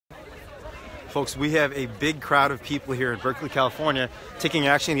Folks, we have a big crowd of people here in Berkeley, California, taking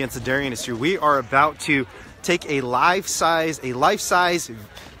action against the dairy industry. We are about to take a life-size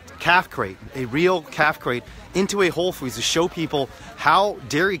calf crate, a real calf crate, into a Whole Foods to show people how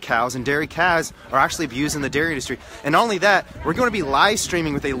dairy cows and dairy calves are actually abused in the dairy industry. And not only that, we're going to be live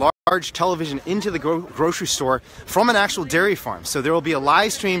streaming with a large television into the grocery store from an actual dairy farm. So there will be a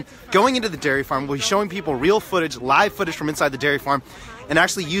live stream going into the dairy farm. We'll be showing people real footage, live footage from inside the dairy farm, and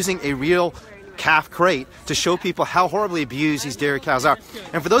actually using a real calf crate to show people how horribly abused these dairy cows are.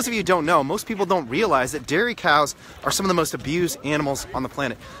 And for those of you who don't know, most people don't realize that dairy cows are some of the most abused animals on the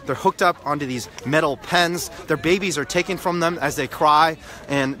planet. They're hooked up onto these metal pens, their babies are taken from them as they cry,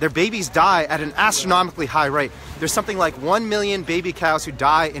 and their babies die at an astronomically high rate. There's something like 1 million baby cows who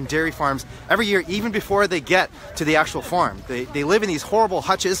die in dairy farms every year, even before they get to the actual farm. They live in these horrible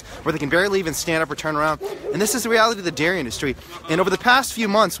hutches where they can barely even stand up or turn around. And this is the reality of the dairy industry. And over the past few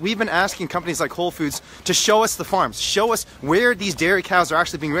months, we've been asking companies like Whole Foods to show us the farms, show us where these dairy cows are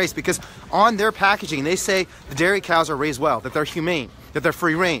actually being raised, because on their packaging they say the dairy cows are raised well, that they're humane, that they're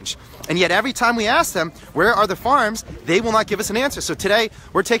free range. And yet every time we ask them, where are the farms, they will not give us an answer. So today,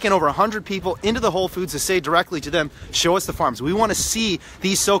 we're taking over 100 people into the Whole Foods to say directly to them, show us the farms. We want to see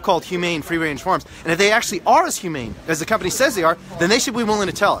these so-called humane free-range farms. And if they actually are as humane as the company says they are, then they should be willing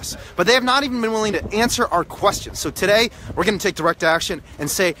to tell us. But they have not even been willing to answer our questions. So today, we're going to take direct action and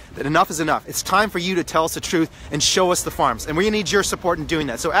say that enough is enough. It's time for you to tell us the truth and show us the farms. And we need your support in doing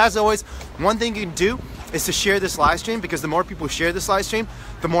that. So as always, one thing you can do is to share this live stream, because the more people share this live stream,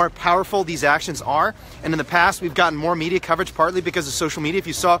 the more powerful these actions are. And in the past, we've gotten more media coverage, partly because of social media. If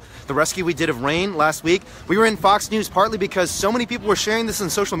you saw the rescue we did of Rain last week, we were in Fox News partly because so many people were sharing this on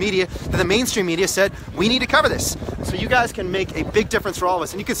social media that the mainstream media said, we need to cover this. So you guys can make a big difference for all of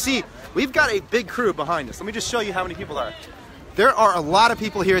us. And you can see, we've got a big crew behind us. Let me just show you how many people there are. There are a lot of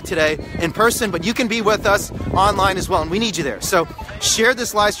people here today in person, but you can be with us online as well, and we need you there. So share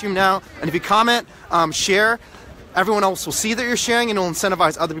this live stream now, and if you comment, share, everyone else will see that you're sharing, and it'll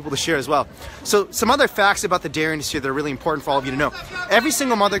incentivize other people to share as well. So some other facts about the dairy industry that are really important for all of you to know. Every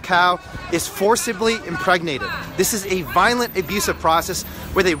single mother cow is forcibly impregnated. This is a violent, abusive process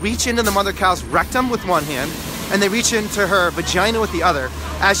where they reach into the mother cow's rectum with one hand, and they reach into her vagina with the other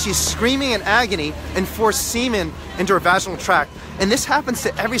as she's screaming in agony and force semen into her vaginal tract. And this happens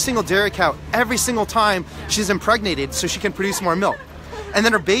to every single dairy cow every single time she's impregnated so she can produce more milk. And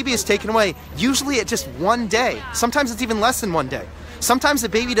then her baby is taken away, usually at just 1 day. Sometimes it's even less than 1 day. Sometimes the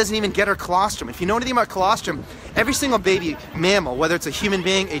baby doesn't even get her colostrum. If you know anything about colostrum, every single baby mammal, whether it's a human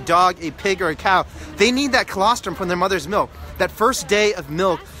being, a dog, a pig, or a cow, they need that colostrum from their mother's milk. That first day of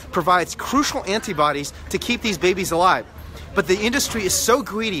milk provides crucial antibodies to keep these babies alive. But the industry is so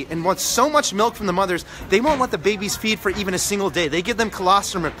greedy and wants so much milk from the mothers, they won't let the babies feed for even a single day. They give them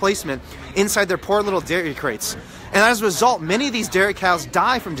colostrum replacement inside their poor little dairy crates. And as a result, many of these dairy cows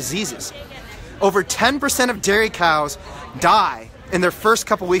die from diseases. Over 10% of dairy cows die in their first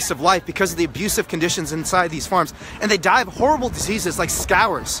couple weeks of life because of the abusive conditions inside these farms. And they die of horrible diseases like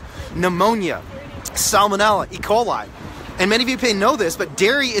scours, pneumonia, salmonella, E. coli. And many of you may know this, but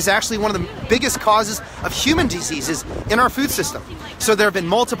dairy is actually one of the biggest causes of human diseases in our food system. So there have been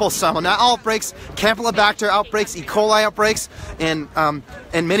multiple salmonella outbreaks, Campylobacter outbreaks, E. coli outbreaks, and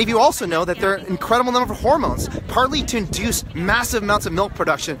many of you also know that there are an incredible number of hormones, partly to induce massive amounts of milk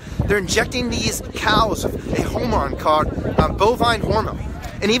production. They're injecting these cows with a hormone called bovine hormone.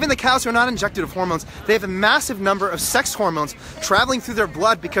 And even the cows who are not injected with hormones, they have a massive number of sex hormones traveling through their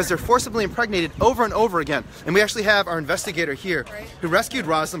blood because they're forcibly impregnated over and over again. And we actually have our investigator here who rescued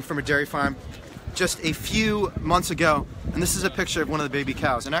Rosalind from a dairy farm just a few months ago. And this is a picture of one of the baby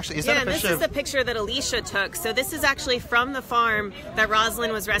cows. And actually, is that a picture? This is a picture that Alicia took. So this is actually from the farm that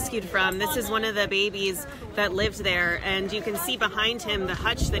Rosalind was rescued from. This is one of the babies that lived there. And you can see behind him the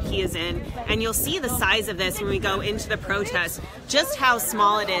hutch that he is in. And you'll see the size of this when we go into the protest, just how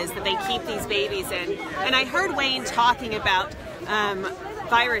small it is that they keep these babies in. And I heard Wayne talking about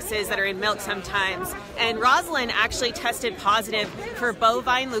viruses that are in milk sometimes, and Rosalind actually tested positive for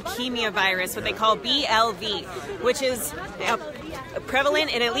bovine leukemia virus, what they call BLV, which is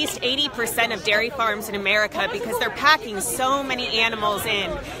prevalent in at least 80% of dairy farms in America because they're packing so many animals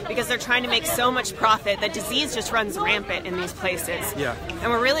in because they're trying to make so much profit that disease just runs rampant in these places. Yeah.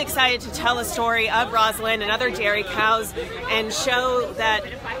 And we're really excited to tell the story of Rosalind and other dairy cows and show that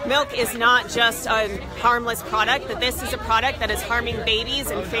milk is not just a harmless product, that this is a product that is harming babies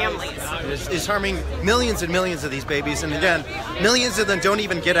and families. It's harming millions and millions of these babies, and again, millions of them don't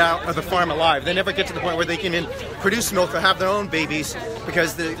even get out of the farm alive. They never get to the point where they can produce milk or have their own babies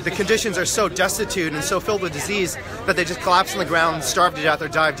because the conditions are so destitute and so filled with disease that they just collapse on the ground and starve to death or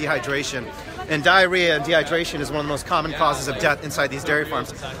die of dehydration. And diarrhea and dehydration is one of the most common causes of death inside these dairy farms.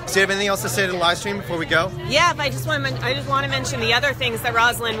 So do you have anything else to say to the live stream before we go? Yeah, I just want to mention the other things that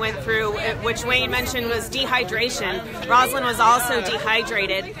Rosalind went through, which Wayne mentioned was dehydration. Rosalind was also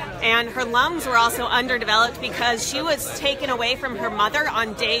dehydrated, and her lungs were also underdeveloped because she was taken away from her mother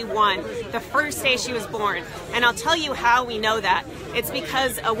on day one, the first day she was born. And I'll tell you how we know that. It's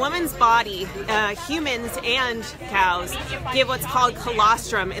because a woman's body, humans and cows, give what's called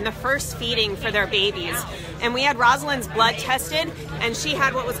colostrum in the first feeding for their babies. And we had Rosalind's blood tested, and she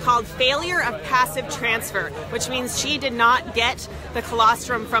had what was called failure of passive transfer, which means she did not get the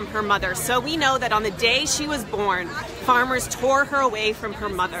colostrum from her mother. So we know that on the day she was born, farmers tore her away from her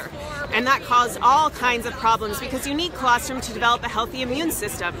mother. And that caused all kinds of problems because you need colostrum to develop a healthy immune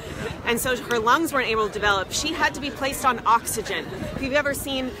system. And so her lungs weren't able to develop. She had to be placed on oxygen. If you've ever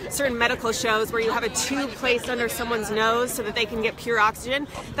seen certain medical shows where you have a tube placed under someone's nose so that they can get pure oxygen,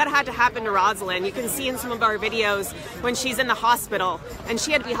 that had to happen to Rosalind. You can see in some of our videos when she's in the hospital, and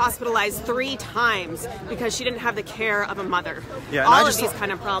she had to be hospitalized 3 times because she didn't have the care of a mother. Yeah, all of these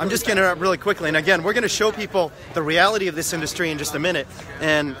kind of problems. I'm just going to interrupt really quickly. And again, we're going to show people the reality of this industry in just a minute.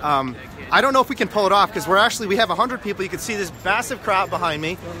 And I don't know if we can pull it off because we have 100 people. You can see this massive crowd behind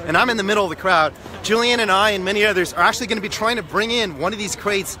me, and I'm in the middle of the crowd. Julianne and I and many others are actually going to be trying to bring in one of these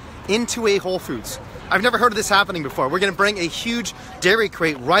crates into a Whole Foods. I've never heard of this happening before. We're going to bring a huge dairy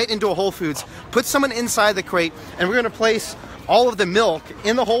crate right into a Whole Foods, put someone inside the crate, and we're going to place all of the milk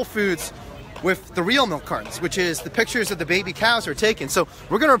in the Whole Foods with the real milk cartons, which is the pictures of the baby cows are taken. So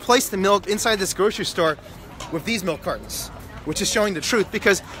we're going to replace the milk inside this grocery store with these milk cartons, which is showing the truth,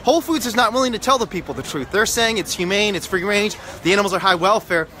 because Whole Foods is not willing to tell the people the truth. They're saying it's humane, it's free range, the animals are high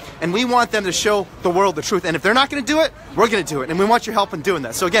welfare, and we want them to show the world the truth. And if they're not going to do it, we're going to do it, and we want your help in doing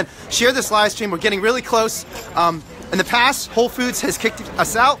that. So again, share this live stream. We're getting really close. In the past, Whole Foods has kicked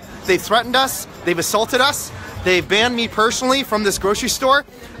us out. They've threatened us. They've assaulted us. They've banned me personally from this grocery store.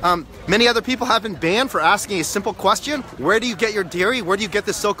 Many other people have been banned for asking a simple question: where do you get your dairy? Where do you get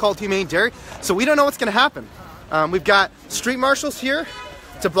this so-called humane dairy? So we don't know what's going to happen. We've got street marshals here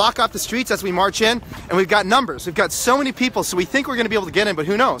to block off the streets as we march in, and we've got numbers. We've got so many people, so we think we're going to be able to get in, but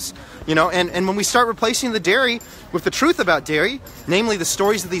who knows? You know, and when we start replacing the dairy with the truth about dairy, namely the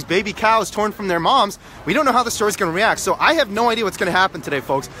stories of these baby cows torn from their moms, we don't know how the story's going to react. So I have no idea what's going to happen today,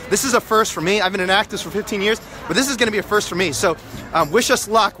 folks. This is a first for me. I've been an activist for 15 years, but this is going to be a first for me. So wish us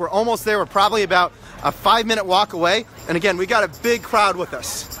luck. We're almost there. We're probably about a 5-minute walk away. And again, we got a big crowd with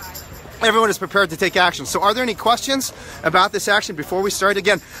us. Everyone is prepared to take action. So are there any questions about this action before we start?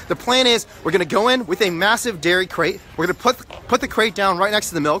 Again, the plan is we're going to go in with a massive dairy crate. We're going to put the crate down right next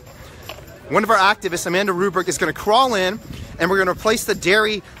to the milk. One of our activists, Amanda Ruberg, is going to crawl in, and we're going to replace the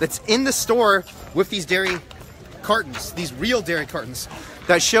dairy that's in the store with these dairy cartons, these real dairy cartons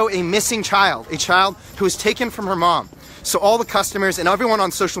that show a missing child, a child who was taken from her mom. So all the customers and everyone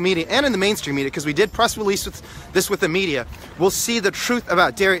on social media and in the mainstream media, because we did press release with the media, will see the truth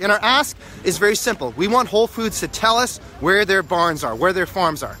about dairy. And our ask is very simple. We want Whole Foods to tell us where their barns are, where their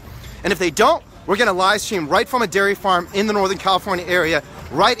farms are. And if they don't, we're going to live stream right from a dairy farm in the Northern California area,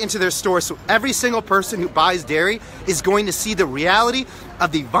 right into their store. So every single person who buys dairy is going to see the reality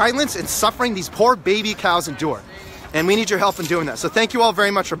of the violence and suffering these poor baby cows endure. And we need your help in doing that. So thank you all very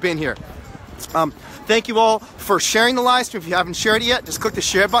much for being here. Thank you all for sharing the live stream. If you haven't shared it yet, just click the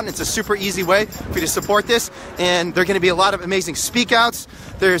share button. It's a super easy way for you to support this. And there are going to be a lot of amazing speak outs.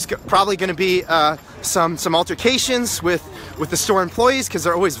 There's probably going to be some altercations with the store employees, because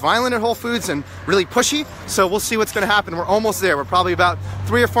they're always violent at Whole Foods and really pushy. So we'll see what's going to happen. We're almost there. We're probably about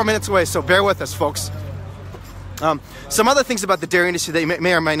 3 or 4 minutes away. So bear with us, folks. Some other things about the dairy industry that you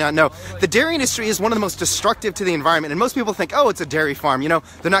may or may not know. The dairy industry is one of the most destructive to the environment, and most people think, oh, it's a dairy farm. You know,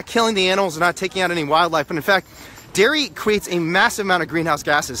 they're not killing the animals, they're not taking out any wildlife, but in fact, dairy creates a massive amount of greenhouse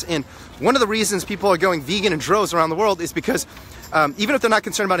gases. And one of the reasons people are going vegan in droves around the world is because even if they're not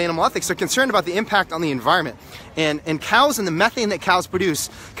concerned about animal ethics, they're concerned about the impact on the environment. And cows and the methane that cows produce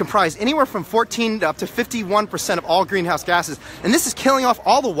comprise anywhere from 14 up to 51% of all greenhouse gases. And this is killing off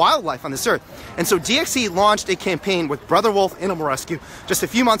all the wildlife on this earth. And so DXE launched a campaign with Brother Wolf Animal Rescue just a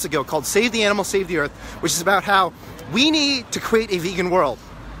few months ago called Save the Animal, Save the Earth, which is about how we need to create a vegan world,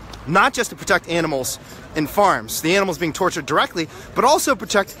 not just to protect animals in farms, the animals being tortured directly, but also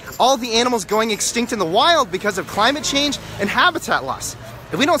protect all the animals going extinct in the wild because of climate change and habitat loss.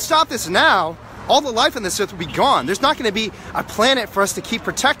 If we don't stop this now, all the life on this earth will be gone. There's not going to be a planet for us to keep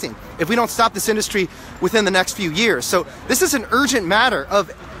protecting if we don't stop this industry within the next few years. So this is an urgent matter of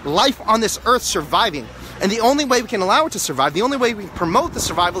life on this earth surviving. And the only way we can allow it to survive, the only way we promote the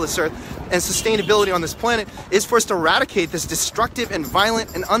survival of this earth, and sustainability on this planet is for us to eradicate this destructive and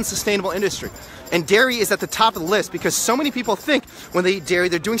violent and unsustainable industry. And dairy is at the top of the list because so many people think when they eat dairy,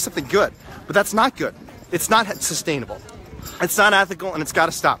 they're doing something good. But that's not good. It's not sustainable. It's not ethical, and it's got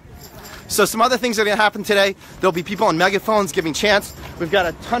to stop. So some other things are going to happen today. There'll be people on megaphones giving chants. We've got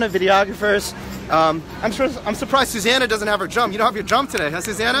a ton of videographers. I'm surprised Susanna doesn't have her drum. You don't have your drum today, huh,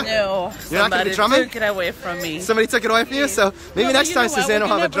 Susanna? No. You're not going to be drumming? Somebody took it away from me. Somebody took it away from you? So maybe next time Susanna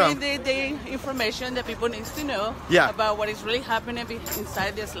will have a drum. We're going to bring the information that people need to know about what is really happening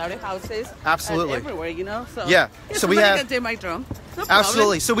inside the slaughterhouses. Absolutely. And everywhere, you know? So, yeah. So we have... can take my drum. No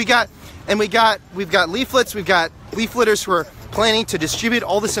absolutely. So we've got leaflets. We've got leafleters who are planning to distribute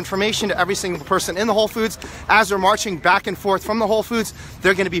all this information to every single person in the Whole Foods. As we're marching back and forth from the Whole Foods,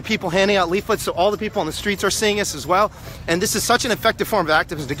 there are going to be people handing out leaflets, so all the people on the streets are seeing us as well. And this is such an effective form of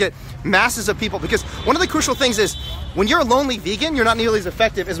activism to get masses of people, because one of the crucial things is when you're a lonely vegan, you're not nearly as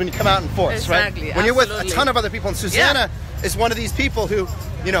effective as when you come out in force, exactly, right? When you're with a ton of other people, and Susanna is one of these people who,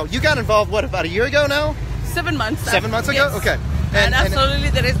 you know, you got involved, what, about a year ago now? 7 months. 7 months ago? Yes. Okay. And absolutely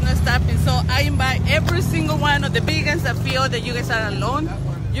there is no stopping. So I invite every single one of the vegans that feel that you guys are alone.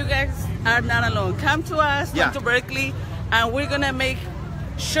 You guys are not alone. Come to us, come to Berkeley, and we're going to make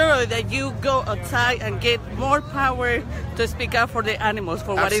sure that you go outside and get more power to speak out for the animals,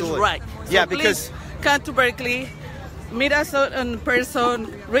 for what is right. So yeah, because come to Berkeley, meet us in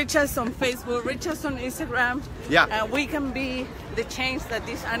person, reach us on Facebook, reach us on Instagram, and we can be the change that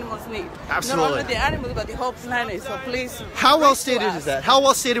these animals need. Absolutely. Not only the animals, but the whole planet. So please. How well stated is that? How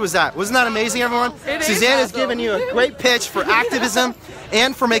well stated was that? Wasn't that amazing, everyone? Susanna's given you a great pitch for activism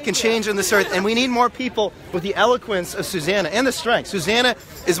and for making change on this earth, and we need more people with the eloquence of Susanna and the strength. Susanna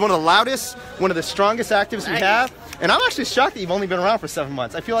is one of the loudest, one of the strongest activists we have. And I'm actually shocked that you've only been around for 7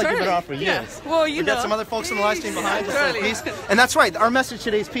 months. I feel like you've been around for years. Well, We've got some other folks on the live stream behind us. Peace. And that's right. Our message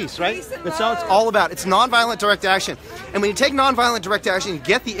today is peace, right? That's all it's all about. It's nonviolent direct action. And when you take nonviolent direct action, you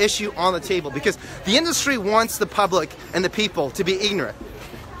get the issue on the table, because the industry wants the public and the people to be ignorant.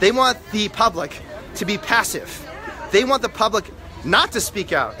 They want the public to be passive. They want the public not to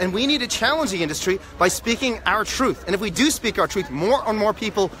speak out, and we need to challenge the industry by speaking our truth. And if we do speak our truth, more and more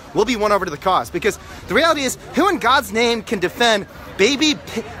people will be won over to the cause, because the reality is, who in God's name can defend baby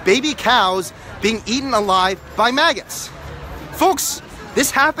cows being eaten alive by maggots? Folks, this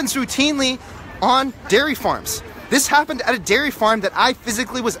happens routinely on dairy farms. This happened at a dairy farm that I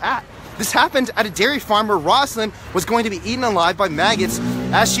physically was at. This happened at a dairy farm where Rosalind was going to be eaten alive by maggots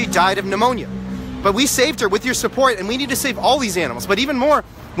as she died of pneumonia. But we saved her with your support, and we need to save all these animals. But even more,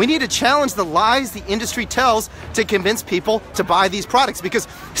 we need to challenge the lies the industry tells to convince people to buy these products, because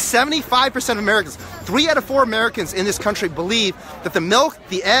 75% of Americans, 3 out of 4 Americans in this country, believe that the milk,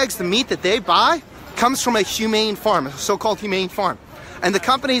 the eggs, the meat that they buy comes from a humane farm, a so-called humane farm. And the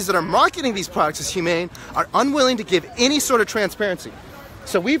companies that are marketing these products as humane are unwilling to give any sort of transparency.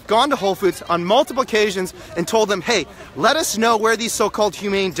 So we've gone to Whole Foods on multiple occasions and told them, hey, let us know where these so-called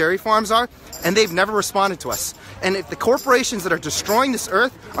humane dairy farms are, and they've never responded to us. And if the corporations that are destroying this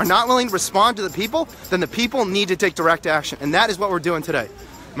earth are not willing to respond to the people, then the people need to take direct action. And that is what we're doing today.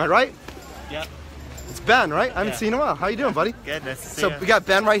 Am I right? Yeah. It's Ben, right? I haven't seen you in a while. How you doing, buddy? Good, nice to see you. So we got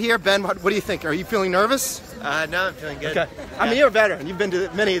Ben right here. Ben, what do you think? Are you feeling nervous? No, I'm feeling good. Okay. I mean, you're a veteran. You've been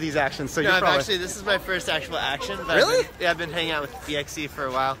to many of these actions, so you're probably... actually, this is my first actual action. But Really? I've been hanging out with BXC for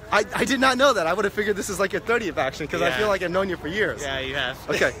a while. I did not know that. I would have figured this is like your 30th action, because I feel like I've known you for years. Yeah, you have.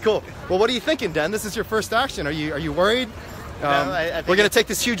 Okay, cool. Well, what are you thinking, Dan? This is your first action. Are you worried? No, I think we're going to take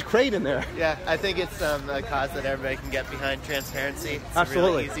this huge crate in there. Yeah, I think it's a cause that everybody can get behind. Transparency. It's Absolutely.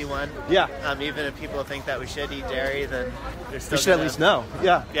 a really easy one. Yeah. Even if people think that we should eat dairy, then there's still we should at least know.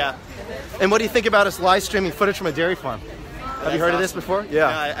 Yeah. Yeah. And what do you think about us live streaming footage from a dairy farm? Have you heard of this before? Yeah.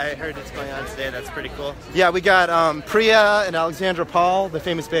 No, I heard it's going on today. That's pretty cool. Yeah, we got Priya and Alexandra Paul, the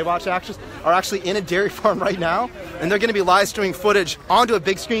famous Baywatch actress, are actually in a dairy farm right now, and they're going to be live streaming footage onto a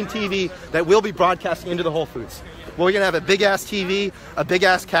big screen TV that will be broadcasting into the Whole Foods. Well, we're going to have a big-ass TV, a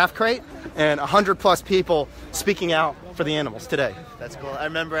big-ass calf crate, and 100+ people speaking out for the animals today. That's cool. I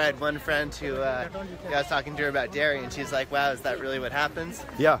remember I had one friend who I was talking to her about dairy, and she's like, wow, is that really what happens?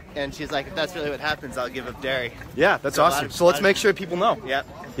 Yeah. And she's like, if that's really what happens, I'll give up dairy. Yeah, that's awesome. So let's make sure people know. Yep.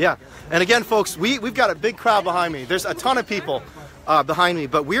 Yeah. And again, folks, we've got a big crowd behind me. There's a ton of people behind me,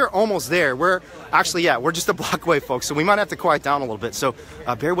 but we're almost there. We're actually, we're just a block away, folks, so we might have to quiet down a little bit. So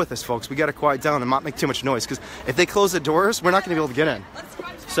bear with us, folks. We got to quiet down and not make too much noise, because if they close the doors, we're not going to be able to get in.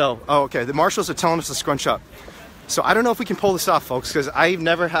 So, okay, the marshals are telling us to scrunch up. So I don't know if we can pull this off, folks, because I've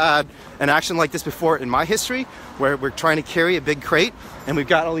never had an action like this before in my history, where we're trying to carry a big crate and we've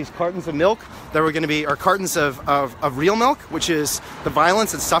got all these cartons of milk that we're going to be, or cartons of real milk, which is the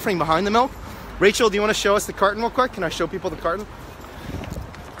violence and suffering behind the milk. Rachel, do you want to show us the carton real quick? Can I show people the carton?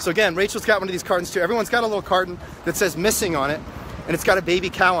 So again, Rachel's got one of these cartons too. Everyone's got a little carton that says missing on it, and it's got a baby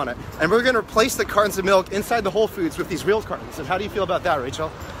cow on it. And we're going to replace the cartons of milk inside the Whole Foods with these real cartons. And how do you feel about that, Rachel?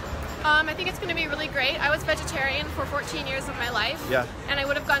 I think it's going to be really great. I was vegetarian for 14 years of my life. Yeah. And I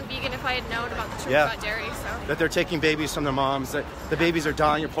would have gone vegan if I had known about the truth about dairy. So. That they're taking babies from their moms, that the babies are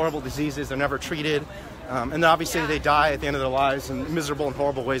dying of horrible diseases, they're never treated. And then obviously they die at the end of their lives in miserable and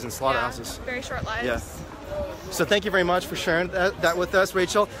horrible ways in slaughterhouses. Yeah, very short lives. Yeah. So thank you very much for sharing that with us,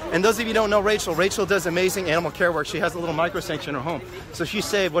 Rachel. And those of you who don't know Rachel does amazing animal care work. She has a little micro sanctuary in her home. So she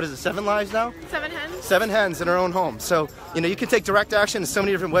saved, what is it, 7 lives now? 7 hens. 7 hens in her own home. So, you know, you can take direct action in so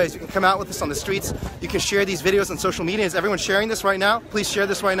many different ways. You can come out with us on the streets. You can share these videos on social media. Is everyone sharing this right now? Please share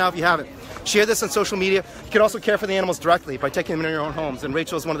this right now if you haven't. Share this on social media. You can also care for the animals directly by taking them into your own homes. And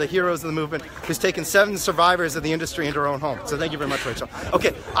Rachel is one of the heroes of the movement who's taken 7 survivors of the industry into her own home. So thank you very much, Rachel.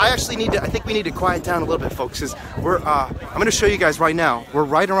 Okay, I think we need to quiet down a little bit, folks, because I'm going to show you guys right now. We're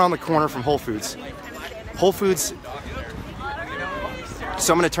right around the corner from Whole Foods. Whole Foods.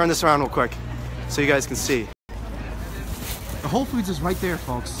 So I'm going to turn this around real quick so you guys can see. The Whole Foods is right there,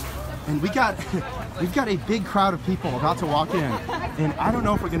 folks. And we've got a big crowd of people about to walk in. And I don't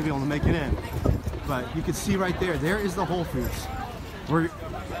know if we're going to be able to make it in. But you can see right there, there is the Whole Foods.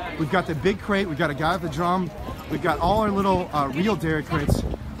 We've got the big crate, we've got a guy with the drum, we've got all our little real dairy crates.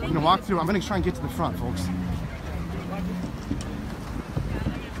 We're going to walk through. I'm going to try and get to the front, folks.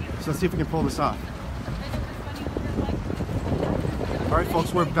 So let's see if we can pull this off. All right,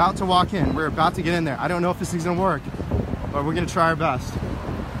 folks, we're about to walk in. We're about to get in there. I don't know if this is going to work, but we're going to try our best.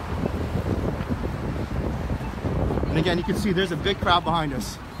 And again, you can see there's a big crowd behind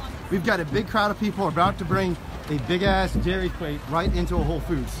us. We've got a big crowd of people about to bring a big-ass dairy crate right into a Whole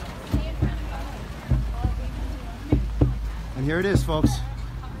Foods. And here it is, folks.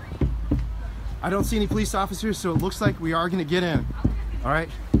 I don't see any police officers, so it looks like we are going to get in. All right?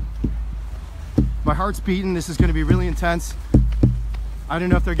 My heart's beating. This is going to be really intense. I don't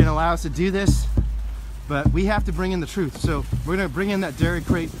know if they're going to allow us to do this, but we have to bring in the truth. So we're going to bring in that dairy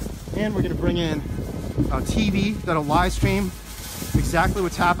crate, and we're going to bring in a TV that'll live stream exactly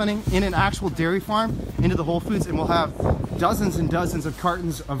what's happening in an actual dairy farm into the Whole Foods, and we'll have dozens and dozens of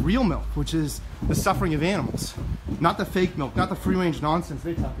cartons of real milk, which is the suffering of animals. Not the fake milk, not the free-range nonsense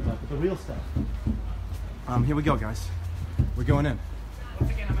they talk about, but the real stuff. Here we go, guys. We're going in.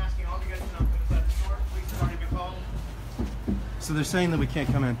 Once again, I'm asking all of you guys to not go inside the store. Please have already been called. So they're saying that we can't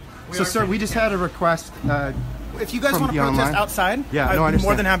come in. So, sir, we just had a request. If you guys want to protest outside, I'd be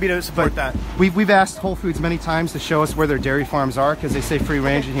more than happy to support that. We've asked Whole Foods many times to show us where their dairy farms are because they say free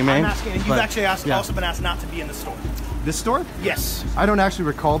range and humane. I'm asking, and you've actually also been asked not to be in the store. This store? Yes. I don't actually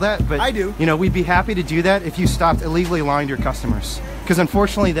recall that, but I do. You know, we'd be happy to do that if you stopped illegally lying to your customers. Because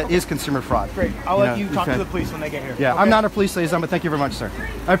unfortunately, that is consumer fraud. Great. I'll let you talk to the police when they get here. Yeah, okay. I'm not a police liaison, but thank you very much, sir.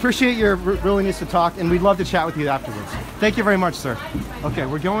 I appreciate your willingness to talk, and we'd love to chat with you afterwards. Thank you very much, sir. Okay,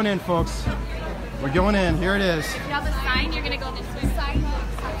 we're going in, folks. We're going in. Here it is. You have the sign, you're going to go this way. Sign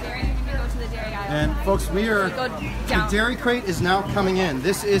dairy, you're going to go to the dairy aisle. And folks, the dairy crate is now coming in.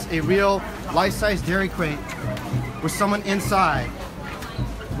 This is a real life-size dairy crate with someone inside.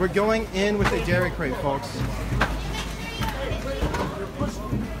 We're going in with a dairy crate, folks.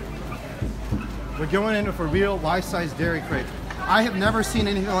 We're going in with a real life-size dairy crate. I have never seen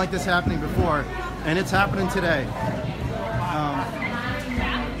anything like this happening before, and it's happening today.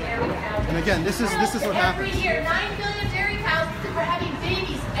 And again, this is what happens. Every year, 9 million dairy cows are having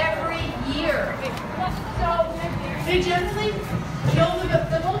babies every year. So they generally kill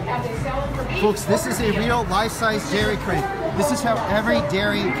the milk cows. They sell them for babies. Folks, this is a real life-size dairy crate. This is how every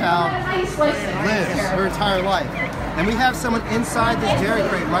dairy cow lives her entire life. And we have someone inside this dairy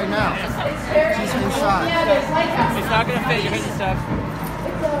crate right now. She's inside. It's not going to fit. You're hitting stuff.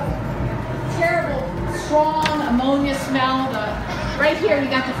 It's a terrible, strong ammonia smell. Right here, you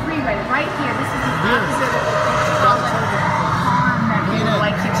got the free range. Right here, this is the opposite of the farm that people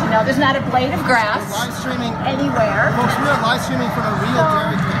like to know. There's not a blade of grass live streaming anywhere. Folks, we are live streaming from a real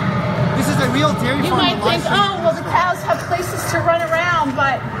dairy crate. This is a real dairy farm. You might think, oh, well, the cows have places to run around,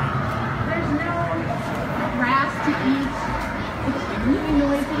 but there's no grass to eat. It's really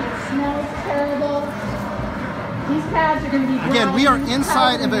noisy. It smells terrible. These calves are going to be grown. Again, we are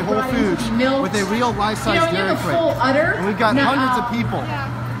inside of a Whole Foods with a real life-size dairy crate. And we've got hundreds of people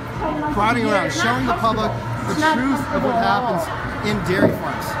crowding around, showing the public the truth of what happens in dairy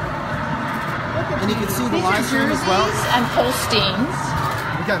farms. And you can see the live stream as well. And Holsteins.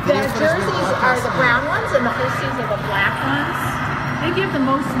 We got video The footage being Jerseys are broadcast. the brown ones, and the Holsteins are the black ones. They give the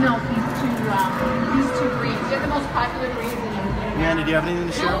most milk, these two breeds. They're the most popular breeds in the Amanda, do you have anything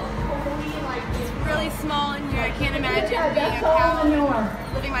to share? It's really small in here. I can't imagine being a cow and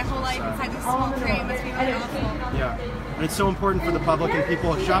living my whole life inside this small crate. It must be really awful. Yeah. And it's so important for the public and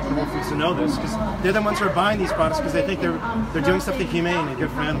people who shop at Whole Foods to know this, because they're the ones who are buying these products because they think they're doing something humane and good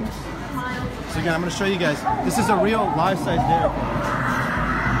for animals. So again, I'm going to show you guys. This is a real life-size dairy.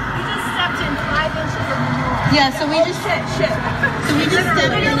 We just stepped in 5 inches of manure. Yeah, so we just stepped in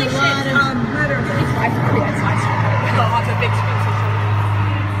a lot of... Literally 5 That's nice. Go on to big streets.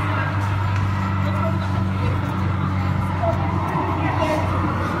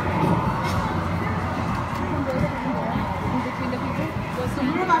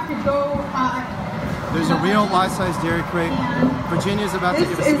 There's a real life-size dairy crate. Virginia's about to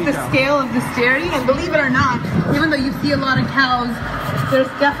give a speak out. This is the scale of this dairy, and believe it or not, even though you see a lot of cows, there are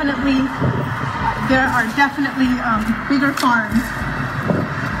definitely bigger farms.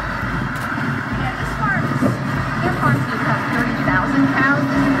 Yeah, their farms do have 30,000 cows.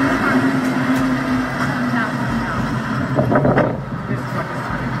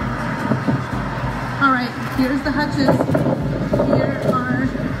 All right, here's the hutches. Here are...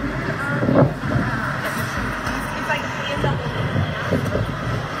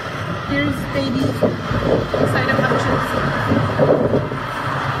 Here's babies inside of hutches.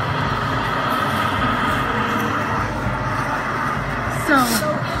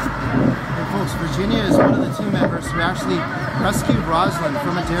 Hey folks, Virginia is one of the team members who actually rescued Rosalind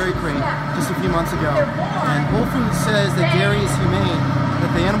from a dairy crate just a few months ago. And Whole Foods says that dairy is humane,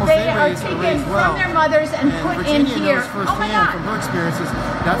 that the animals they raise are raised well. From their mothers and put in Virginia here. knows firsthand from her experiences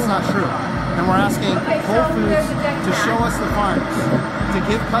that's not true. And we're asking Whole Foods to show us the farms, to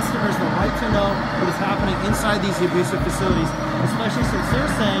give customers the right to know what is happening inside these abusive facilities, especially since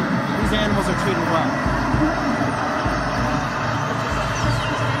they're saying these animals are treated well.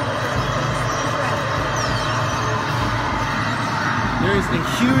 There is a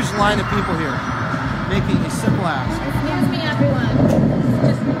huge line of people here making a simple ask. Excuse me, everyone.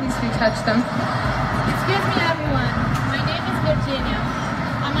 Just please touch them. Excuse me, everyone. My name is Virginia.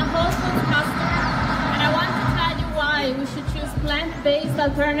 I'm a Whole Foods customer, and I want to tell you why we should choose plant-based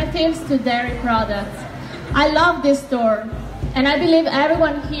alternatives to dairy products. I love this store, and I believe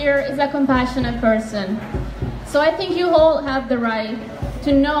everyone here is a compassionate person. So I think you all have the right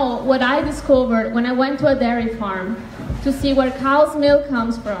to know what I discovered when I went to a dairy farm to see where cow's milk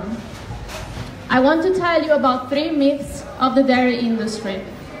comes from. I want to tell you about 3 myths of the dairy industry.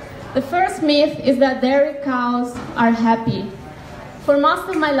 The first myth is that dairy cows are happy. For most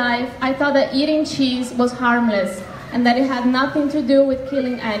of my life, I thought that eating cheese was harmless and that it had nothing to do with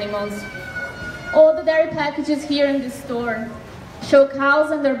killing animals. All the dairy packages here in this store show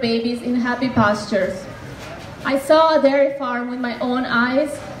cows and their babies in happy pastures. I saw a dairy farm with my own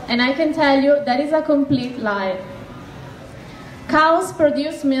eyes, and I can tell you that is a complete lie. Cows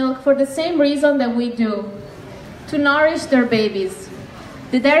produce milk for the same reason that we do, to nourish their babies.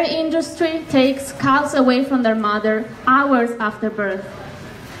 The dairy industry takes cows away from their mother hours after birth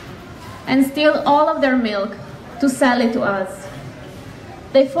and steal all of their milk to sell it to us.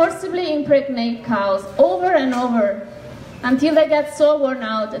 They forcibly impregnate cows over and over until they get so worn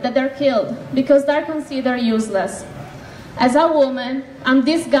out that they're killed because they're considered useless. As a woman, I'm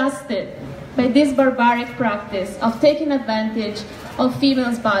disgusted by this barbaric practice of taking advantage of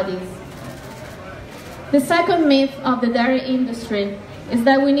females' bodies. The second myth of the dairy industry is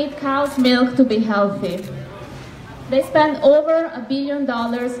that we need cow's milk to be healthy. They spend over $1 billion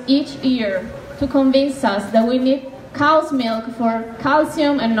each year to convince us that we need cow's milk for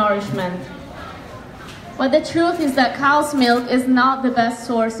calcium and nourishment. But the truth is that cow's milk is not the best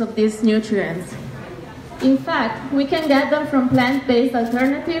source of these nutrients. In fact, we can get them from plant-based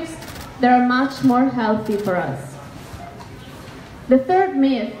alternatives that are much more healthy for us. The third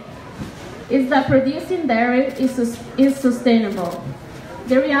myth is that producing dairy is sustainable.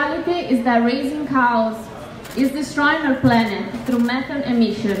 The reality is that raising cows is destroying our planet through methane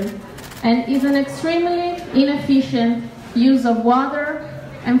emission and is an extremely inefficient use of water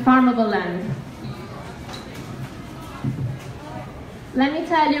and farmable land. Let me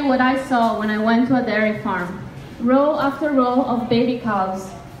tell you what I saw when I went to a dairy farm. Row after row of baby cows,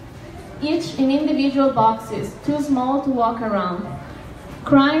 each in individual boxes, too small to walk around,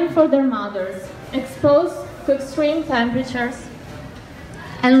 crying for their mothers, exposed to extreme temperatures,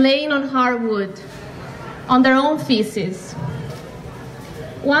 and laying on hardwood, on their own feces.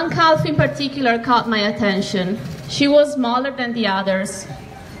 One calf in particular caught my attention. She was smaller than the others,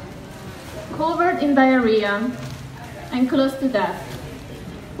 covered in diarrhea and close to death.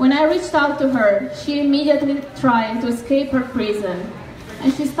 When I reached out to her, she immediately tried to escape her prison,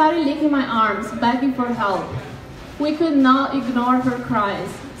 and she started licking my arms, begging for help. We could not ignore her cries,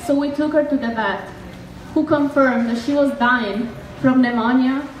 so we took her to the vet, who confirmed that she was dying from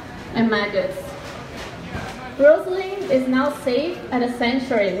pneumonia and maggots. Rosalind is now safe at a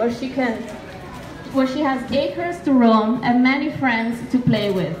sanctuary where she has acres to roam and many friends to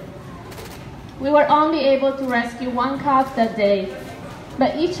play with. We were only able to rescue one calf that day,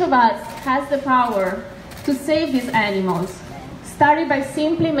 but each of us has the power to save these animals, starting by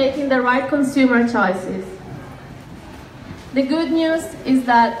simply making the right consumer choices. The good news is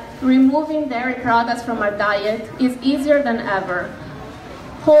that removing dairy products from our diet is easier than ever.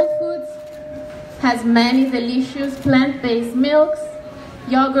 Whole Foods has many delicious plant-based milks,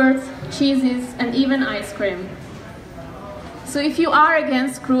 yogurts, cheeses, and even ice cream. So if you are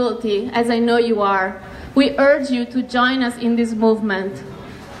against cruelty, as I know you are, we urge you to join us in this movement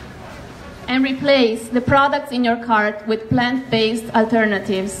and replace the products in your cart with plant-based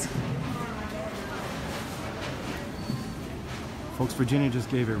alternatives. Folks, Virginia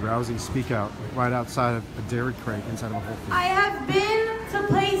just gave a rousing speak out right outside of a dairy crate inside of a Whole Foods. I have been to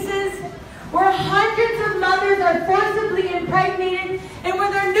places where hundreds of mothers are forcibly impregnated and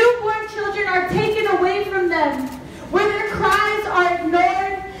where their newborn children are taken away from them, where their cries are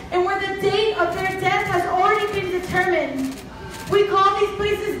ignored, and where the date of their death has already been determined. We call these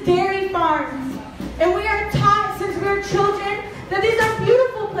places dairy farms, and we are taught since we are children that these are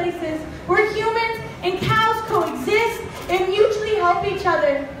beautiful places where humans and cows coexist and mutually help each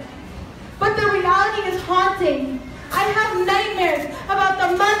other. But the reality is haunting. I have nightmares about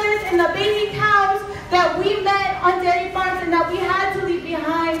the mothers and the baby cows that we met on dairy farms and that we had to leave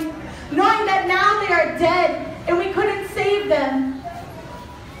behind, knowing that now they are dead and we couldn't save them.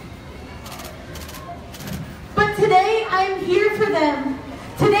 But today I am here for them.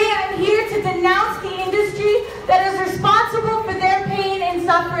 Today I'm here to denounce the industry that is responsible for their pain and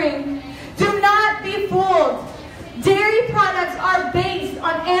suffering. Do not be fooled. Dairy products are based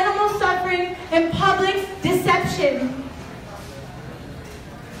on animal suffering and public deception.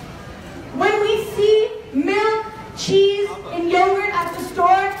 When we see milk, cheese, and yogurt at the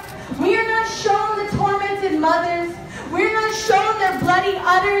store, we are not shown the tormented mothers, we are not shown their bloody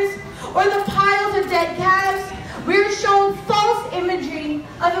udders or the piles of dead calves. We are shown false imagery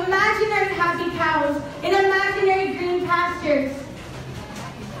of imaginary happy cows in imaginary green pastures.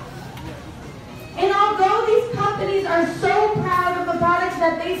 And although these companies are so proud of the products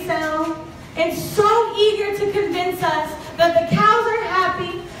that they sell and so eager to convince us that the cows are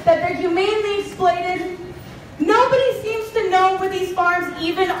happy, that they're humanely exploited, nobody seems to know where these farms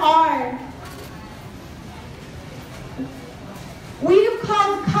even are. We have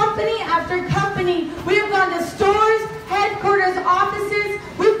called company after company. We have gone to stores, headquarters, offices.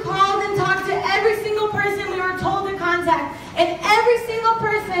 We've called and talked to every single person we were told to contact. And every single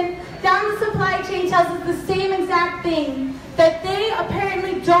person down the supply chain tells us the same exact thing, that they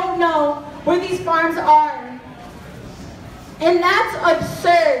apparently don't know where these farms are. And that's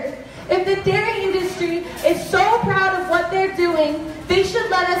absurd. If the dairy industry is so proud of what they're doing, they should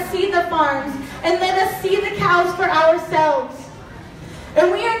let us see the farms and let us see the cows for ourselves. And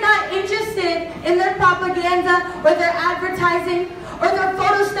we are not interested in their propaganda or their advertising or their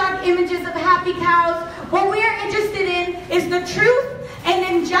Photostock images of happy cows. What we are interested in is the truth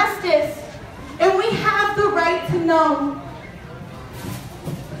and injustice. And we have the right to know.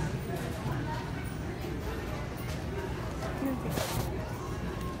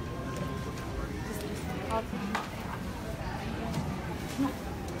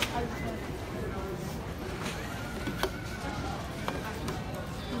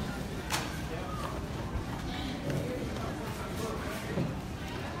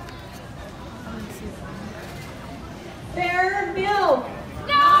 Their milk.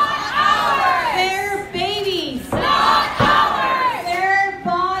 Not ours. Their babies. Not ours. Their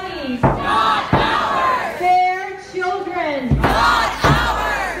bodies. Not ours. Their children. Not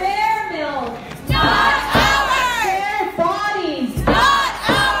ours. Their milk. Not ours.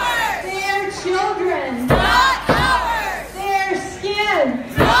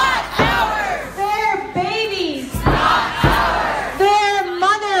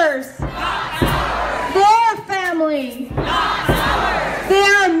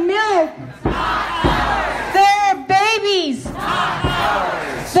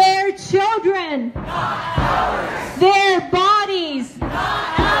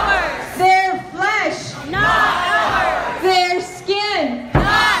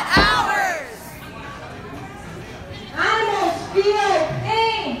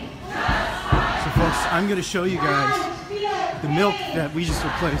 going to show you guys the milk that we just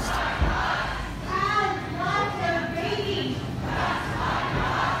replaced.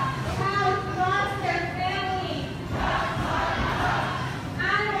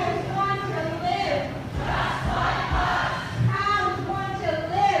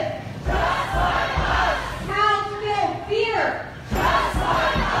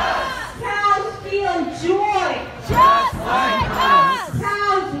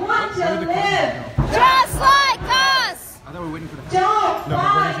 Don't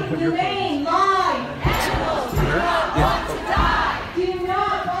buy inhumane live animals. Animals want to die. Do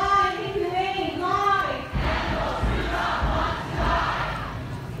not buy inhumane live animals. Do not want to die.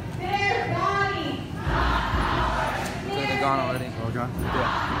 Their bodies. So they're gone already. All gone? Yeah.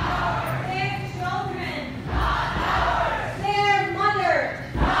 Their children. Their mothers.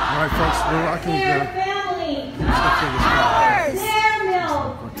 All right, folks, we're rocking their family. Ours. Their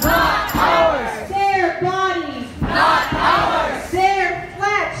milk. Not ours. Their bodies. Not ours. Their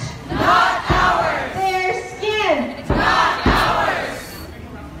flesh. Not ours. Their skin. Not ours.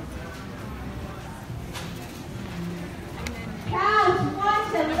 Cows want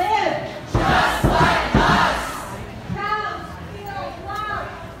to live. Just like us. Cows feel love.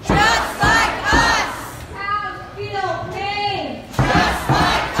 Just like us. Cows feel pain. Just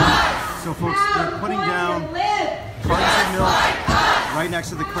like us. So folks, they're putting down cartons of milk right next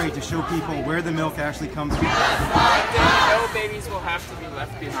to the crate to show people where the milk actually comes from. No babies will have to be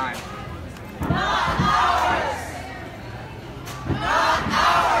left behind. Not ours. Not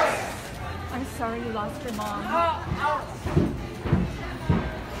ours. I'm sorry you lost your mom. Not ours.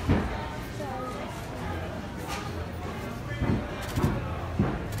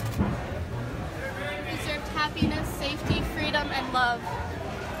 Deserved happiness, safety, freedom, and love.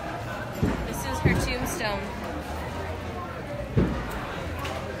 This is her tombstone.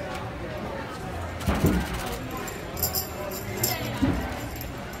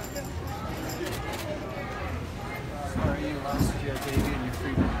 Sorry you lost your baby and your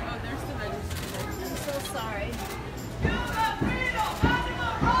freedom. Oh, there's the registry. I'm so sorry. I'm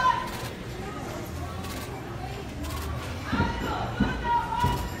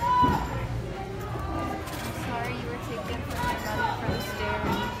sorry you were taken from my mother from this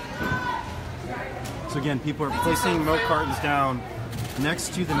dairy. So again, people are placing milk cartons down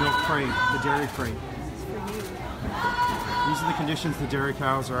next to the milk crate, the dairy crate. These are the conditions the dairy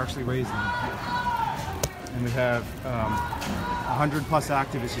cows are actually raised in. And we have 100 plus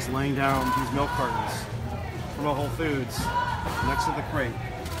activists just laying down these milk cartons from a Whole Foods next to the crate.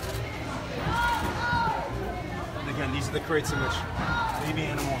 And again, these are the crates in which baby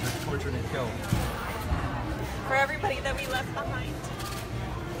animals are tortured and killed. For everybody that we left behind.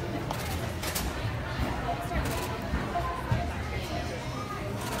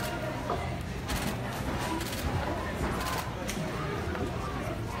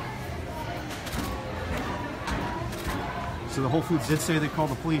 So the Whole Foods did say they called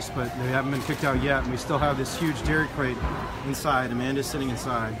the police, but they haven't been kicked out yet. And we still have this huge dairy crate inside. Amanda's sitting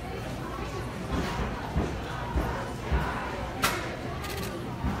inside.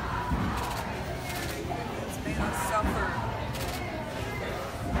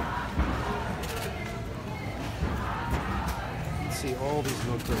 Let's see all these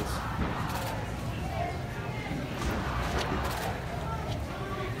milk crates.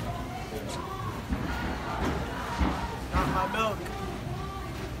 Milk.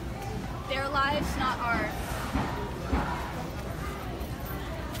 Their lives, not ours.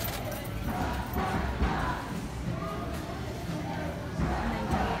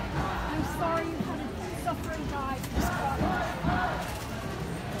 I'm sorry you had to suffer and die for this product.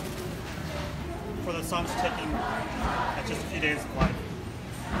 For the son's taking at just a few days of life.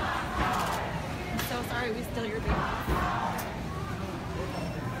 I'm so sorry we steal your baby.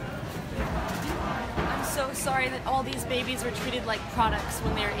 I'm so sorry that all these babies were treated like products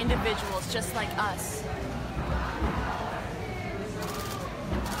when they're individuals just like us.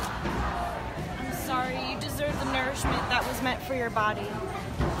 I'm sorry, you deserve the nourishment that was meant for your body.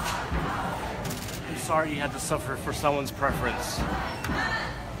 I'm sorry you had to suffer for someone's preference.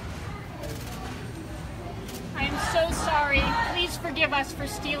 I am so sorry. Please forgive us for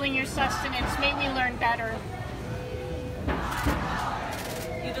stealing your sustenance. May we learn better.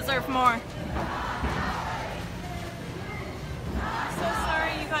 You deserve more. So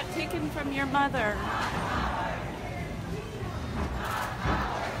sorry you got taken from your mother.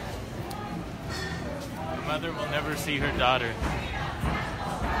 The mother will never see her daughter.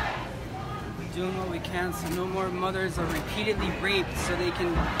 We're doing what we can so no more mothers are repeatedly raped so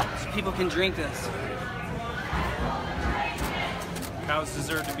people can drink this. Cows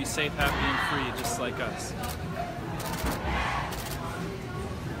deserve to be safe, happy, and free, just like us.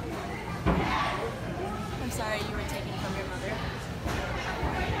 I'm sorry you were taken from your mother.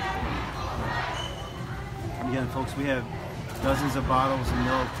 Again, folks, we have dozens of bottles of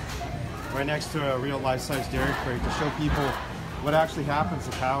milk right next to a real life-size dairy crate to show people what actually happens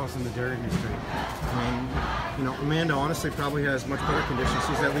to cows in the dairy industry. I mean, you know, Amanda honestly probably has much better conditions.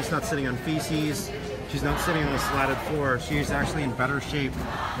 She's at least not sitting on feces. She's not sitting on a slatted floor. She's actually in better shape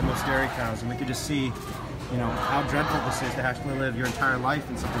than most dairy cows. And we could just see, you know, how dreadful this is to actually live your entire life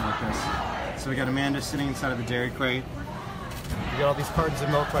in something like this. So we got Amanda sitting inside of the dairy crate. We got all these cartons of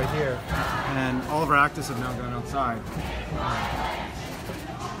milk right here. And all of our actives have now gone outside.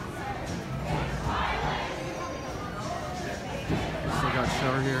 Still got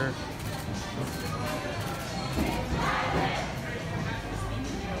shower here.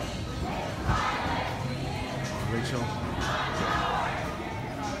 Rachel.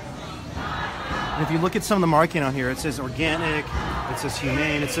 And if you look at some of the marking on here, it says organic, it says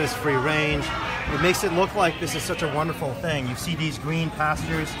humane, it says free range. It makes it look like this is such a wonderful thing. You see these green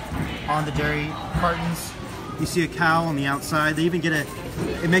pastures on the dairy cartons. You see a cow on the outside. They even get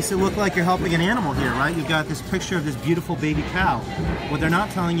it makes it look like you're helping an animal here, right? You've got this picture of this beautiful baby cow. What they're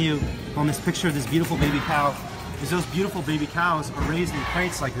not telling you on this picture of this beautiful baby cow is those beautiful baby cows are raised in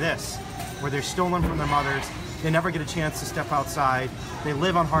crates like this, where they're stolen from their mothers. They never get a chance to step outside. They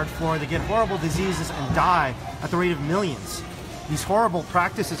live on hard floor. They get horrible diseases and die at the rate of millions. These horrible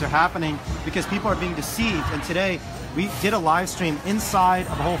practices are happening because people are being deceived. And today, we did a live stream inside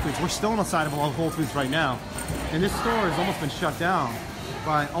of a Whole Foods. We're still inside of a Whole Foods right now. And this store has almost been shut down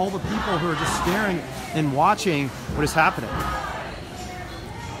by all the people who are just staring and watching what is happening.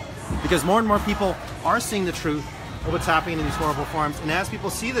 Because more and more people are seeing the truth of what's happening in these horrible farms. And as people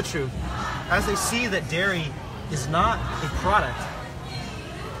see the truth, as they see that dairy is not a product,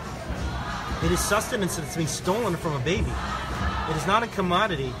 it is sustenance that's being stolen from a baby. It is not a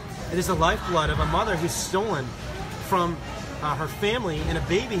commodity. It is the lifeblood of a mother who's stolen from her family and a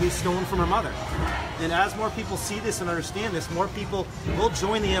baby who's stolen from her mother. And as more people see this and understand this, more people will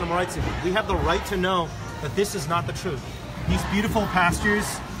join the animal rights movement. We have the right to know that this is not the truth. These beautiful pastures.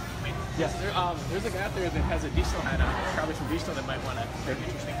 Yes. There's a guy out there that has a diesel hat on. Probably some diesel that might want to. Very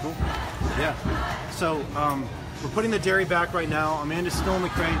interesting. Cool. Yeah. So we're putting the dairy back right now. Amanda's still in the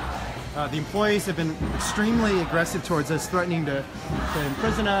crate. The employees have been extremely aggressive towards us, threatening to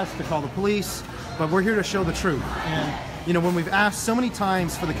imprison us, to call the police. But we're here to show the truth. And you know, when we've asked so many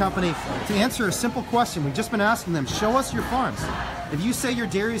times for the company to answer a simple question, we've just been asking them, show us your farms. If you say your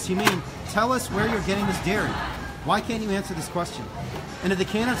dairy is humane, tell us where you're getting this dairy. Why can't you answer this question? And if they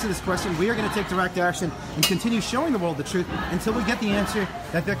can't answer this question, we are going to take direct action and continue showing the world the truth until we get the answer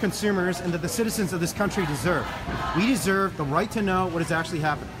that their consumers and that the citizens of this country deserve. We deserve the right to know what is actually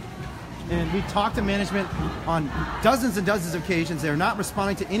happening. And we've talked to management on dozens and dozens of occasions. They're not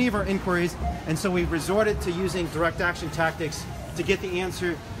responding to any of our inquiries, and so we've resorted to using direct action tactics to get the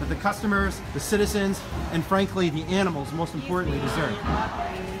answer that the customers, the citizens, and frankly, the animals, most importantly, deserve.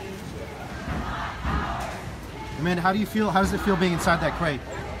 Amanda, how do you feel? How does it feel being inside that crate?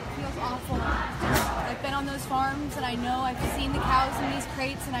 It feels awful. I've been on those farms, and I know I've seen the cows in these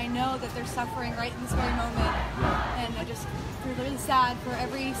crates, and I know that they're suffering right in this very moment. And I just feel really sad for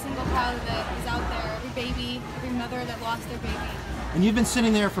every single cow that is out there, every baby, every mother that lost their baby. And you've been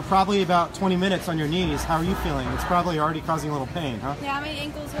sitting there for probably about 20 minutes on your knees. How are you feeling? It's probably already causing a little pain, huh? Yeah, my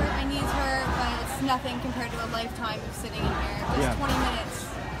ankles hurt, my knees hurt, but it's nothing compared to a lifetime of sitting in here. Just 20 minutes.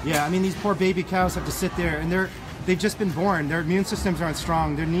 Yeah, I mean, these poor baby cows have to sit there, and they've just been born. Their immune systems aren't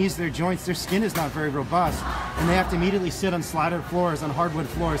strong. Their knees, their joints, their skin is not very robust. And they have to immediately sit on slatted floors, on hardwood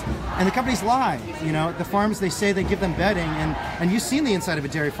floors. And the companies lie. You know, the farms, they say they give them bedding. And you've seen the inside of a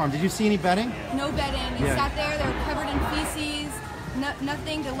dairy farm. Did you see any bedding? No bedding. They sat there, they were covered in feces,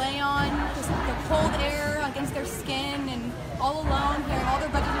 nothing to lay on, just the cold air against their skin, and all alone, hearing all their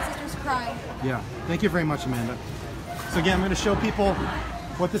brothers and sisters cry. Yeah. Thank you very much, Amanda. So again, I'm going to show people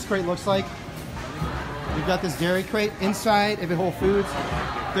what this crate looks like. We've got this dairy crate inside of a Whole Foods.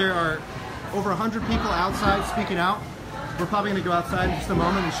 There are over 100 people outside speaking out. We're probably going to go outside in just a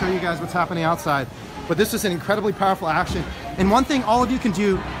moment and show you guys what's happening outside. But this is an incredibly powerful action. And one thing all of you can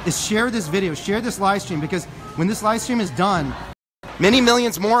do is share this video, share this live stream, because when this live stream is done, many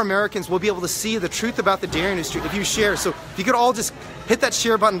millions more Americans will be able to see the truth about the dairy industry if you share. So if you could all just hit that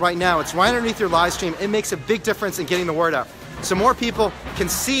share button right now. It's right underneath your live stream. It makes a big difference in getting the word out. So more people can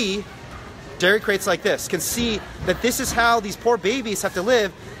see dairy crates like this, can see that this is how these poor babies have to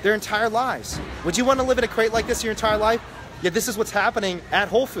live their entire lives. Would you want to live in a crate like this your entire life? Yet this is what's happening at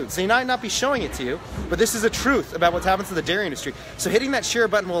Whole Foods. They might not be showing it to you, but this is the truth about what's happening to the dairy industry. So hitting that share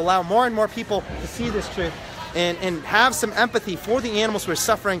button will allow more and more people to see this truth and have some empathy for the animals who are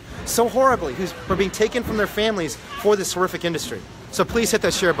suffering so horribly, who are being taken from their families for this horrific industry. So please hit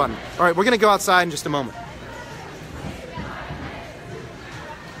that share button. All right, we're going to go outside in just a moment.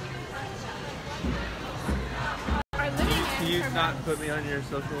 Can you not put me on your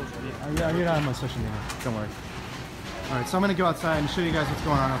social media? Yeah, you're not on my social media. Don't worry. All right, so I'm going to go outside and show you guys what's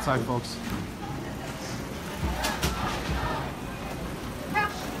going on outside, folks.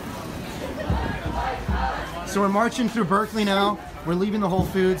 So we're marching through Berkeley now. We're leaving the Whole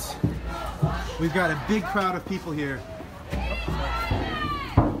Foods. We've got a big crowd of people here.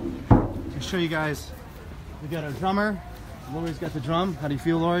 I'll show you guys. We've got our drummer. Lori's got the drum. How do you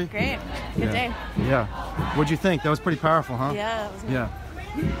feel, Lori? Great. Good day. Yeah. What'd you think? That was pretty powerful, huh? Yeah. It was yeah.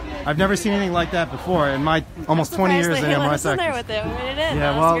 I've never seen anything like that before in my almost 20 years in MRS there with it. We made it in.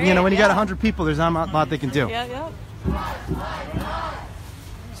 Yeah, well, you know, when you got 100 people, there's not a lot they can do. Yeah.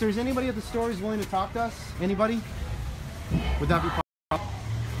 So is anybody at the store who's willing to talk to us? Anybody? Would that be possible?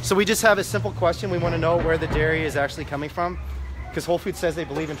 So we just have a simple question. We want to know where the dairy is actually coming from, because Whole Foods says they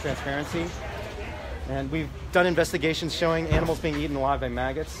believe in transparency. And we've done investigations showing animals being eaten alive by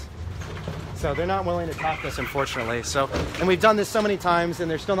maggots. So they're not willing to talk to us, unfortunately. So, and we've done this so many times, and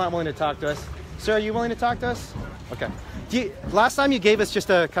they're still not willing to talk to us. Sir, are you willing to talk to us? Okay. Last time you gave us just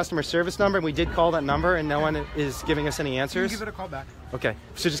a customer service number, and we did call that number, and no one is giving us any answers. You can give it a call back. Okay.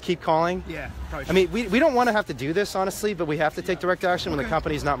 So just keep calling? Yeah, probably. I mean, we don't want to have to do this, honestly, but we have to take direct action when the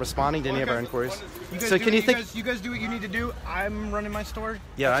company's not responding to any of our inquiries. So can you think... You guys do what you need to do. I'm running my store.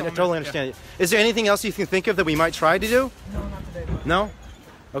 Yeah, I totally understand. Yeah. Is there anything else you can think of that we might try to do? No, not today. No?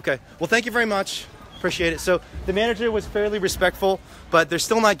 Okay. Well, thank you very much. Appreciate it. So the manager was fairly respectful, but they're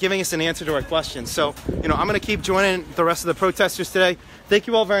still not giving us an answer to our questions. So, you know, I'm going to keep joining the rest of the protesters today. Thank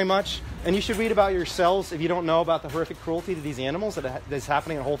you all very much. And you should read about it yourselves if you don't know about the horrific cruelty to these animals that is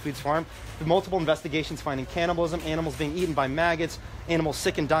happening at Whole Foods Farm. There are multiple investigations finding cannibalism, animals being eaten by maggots, animals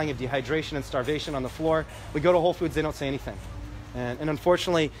sick and dying of dehydration and starvation on the floor. We go to Whole Foods, they don't say anything. And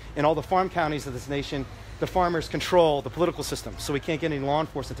unfortunately, in all the farm counties of this nation, the farmers control the political system, so we can't get any law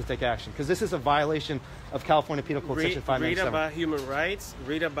enforcement to take action, because this is a violation of California Penal Code Section 597. Read about human rights,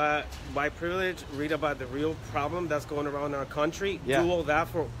 read about white privilege, read about the real problem that's going around in our country. Yeah. Do all that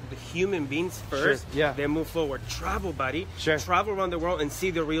for the human beings first, then move forward. Travel, buddy. Travel around the world and see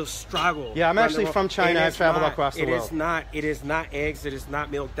the real struggle. Yeah, I'm actually from China. I've traveled across the world. It is not eggs. It is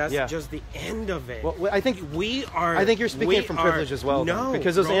not milk. That's just the end of it. Well, I think you're speaking from privilege as well. No,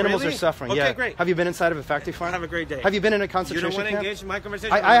 because those animals are suffering. Okay, great. Have you been inside of a factory farm? Have a great day. Have you been in a concentration camp? You don't want to engage in my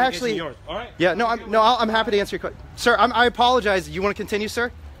conversation? I actually. Yours. All right. Yeah. No. I'm happy to answer your question, sir. I apologize. You want to continue,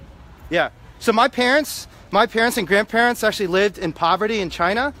 sir? Yeah. So my parents and grandparents actually lived in poverty in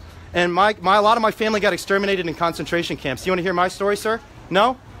China, and a lot of my family got exterminated in concentration camps. Do you want to hear my story, sir?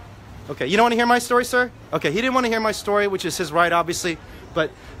 No. Okay. You don't want to hear my story, sir? Okay. He didn't want to hear my story, which is his right, obviously.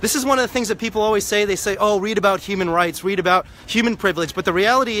 But this is one of the things that people always say. They say, oh, read about human rights, read about human privilege. But the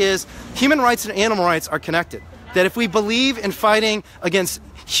reality is human rights and animal rights are connected. That if we believe in fighting against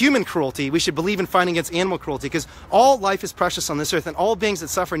human cruelty, we should believe in fighting against animal cruelty, because all life is precious on this earth, and all beings that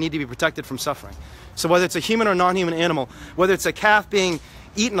suffer need to be protected from suffering. So whether it's a human or non-human animal, whether it's a calf being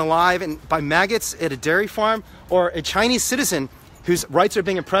eaten alive by maggots at a dairy farm, or a Chinese citizen whose rights are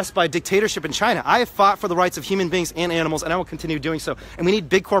being oppressed by a dictatorship in China. I have fought for the rights of human beings and animals, and I will continue doing so. And we need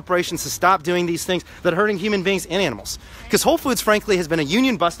big corporations to stop doing these things that are hurting human beings and animals. Because Whole Foods, frankly, has been a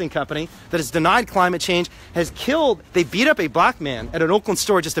union-busting company that has denied climate change, they beat up a black man at an Oakland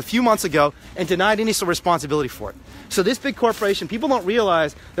store just a few months ago and denied any sort of responsibility for it. So this big corporation, people don't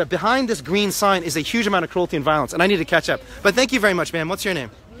realize that behind this green sign is a huge amount of cruelty and violence, and I need to catch up. But thank you very much, ma'am. What's your name?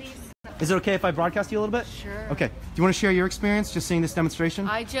 Is it okay if I broadcast you a little bit? Sure. Okay. Do you want to share your experience just seeing this demonstration?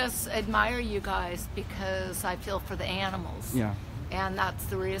 I just admire you guys because I feel for the animals. Yeah. And that's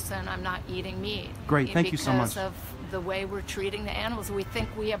the reason I'm not eating meat. Great. Thank you so much. Because of the way we're treating the animals. We think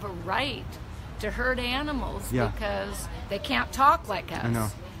we have a right to hurt animals because they can't talk like us. I know.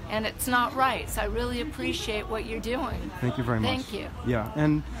 And it's not right. So I really appreciate what you're doing. Thank you very much. Thank you. Yeah,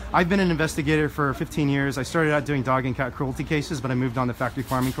 and I've been an investigator for 15 years. I started out doing dog and cat cruelty cases, but I moved on to factory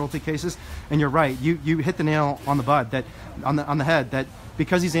farming cruelty cases. And you're right. You hit the nail on the bud, on the head, that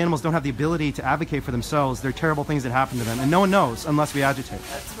because these animals don't have the ability to advocate for themselves, there are terrible things that happen to them, and no one knows unless we agitate.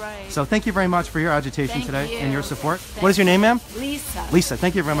 That's right. So thank you very much for your agitation today and your support. Thank what is your name, ma'am? Lisa. Lisa.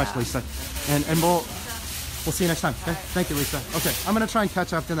 Thank you very much, Lisa. And we'll see you next time. Okay? Thank you, Lisa. Okay, I'm going to try and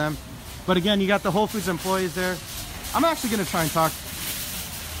catch up to them. But again, you got the Whole Foods employees there. I'm actually going to try and talk.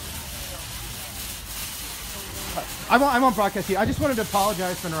 I won't broadcast you. I just wanted to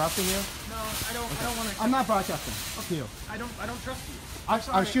apologize for interrupting you. No, I don't want to. I'm not broadcasting. To you. I don't trust you.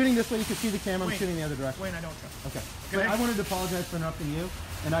 I'm shooting this way. You can see the camera. I'm shooting the other direction. Wayne, I don't trust. Okay. But I wanted to apologize for interrupting you.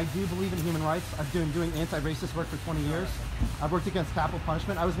 And I do believe in human rights. I've been doing anti-racist work for 20 years. I've worked against capital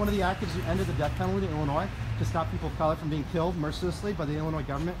punishment. I was one of the activists who ended the death penalty in Illinois to stop people of color from being killed mercilessly by the Illinois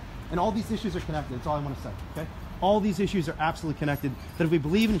government. And all these issues are connected. That's all I want to say. Okay. All these issues are absolutely connected. That if we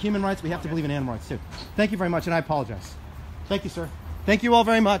believe in human rights, we have to believe in animal rights too. Thank you very much, and I apologize. Thank you, sir. Thank you all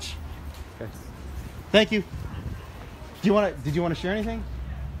very much. Okay. Thank you. Did you want to share anything?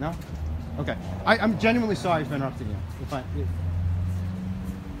 No? Okay. I'm genuinely sorry for interrupting you.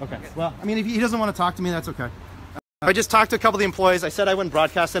 Okay. Well, I mean, if he doesn't want to talk to me, that's okay. I just talked to a couple of the employees. I said I wouldn't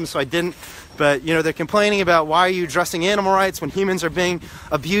broadcast them, so I didn't. But, you know, they're complaining about why are you addressing animal rights when humans are being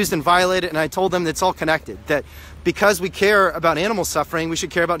abused and violated. And I told them that it's all connected. That because we care about animal suffering, we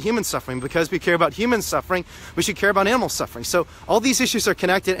should care about human suffering. Because we care about human suffering, we should care about animal suffering. So all these issues are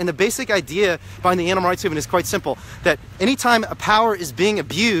connected. And the basic idea behind the animal rights movement is quite simple. That anytime a power is being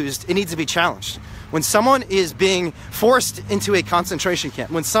abused, it needs to be challenged. When someone is being forced into a concentration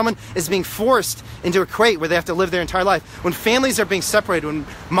camp, when someone is being forced into a crate where they have to live their entire life, when families are being separated, when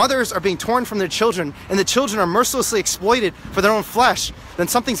mothers are being torn from their children, and the children are mercilessly exploited for their own flesh, then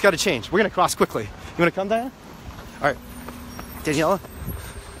something's got to change. We're going to cross quickly. You want to come, Diana? All right. Daniela?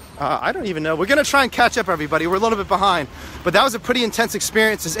 I don't even know. We're going to try and catch up, everybody. We're a little bit behind. But that was a pretty intense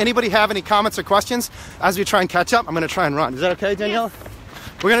experience. Does anybody have any comments or questions as we try and catch up? I'm going to try and run. Is that okay, Daniela? Yes.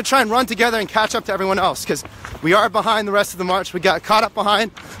 We're going to try and run together and catch up to everyone else because we are behind the rest of the march. We got caught up behind.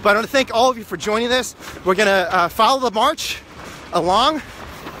 But I want to thank all of you for joining this. We're going to follow the march along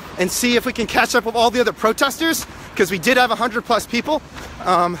and see if we can catch up with all the other protesters because we did have 100+ people.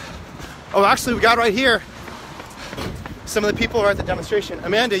 Oh, actually, we got right here. Some of the people are at the demonstration.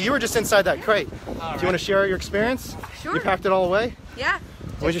 Amanda, you were just inside that crate. Do you want to share your experience? Sure. You packed it all away? Yeah.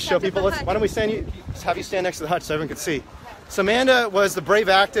 Let me just show people. Why don't we have you stand next to the hutch so everyone can see. So Amanda was the brave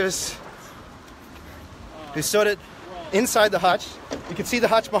activist who stood it inside the hutch. You can see the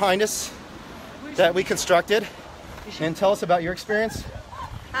hutch behind us that we constructed. And tell us about your experience.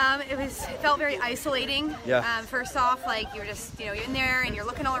 It felt very isolating. Yeah. First off, like you're just, you're in there and you're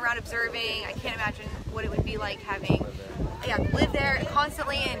looking all around observing. I can't imagine what it would be like having, live there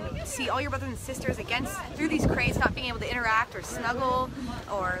constantly and see all your brothers and sisters through these crates, not being able to interact or snuggle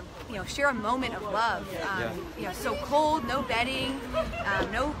or, share a moment of love. So cold, no bedding,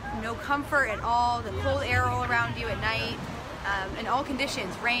 no comfort at all, the cold air all around you at night, in all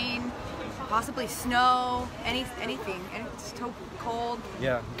conditions, rain, possibly snow, anything, and it's so cold.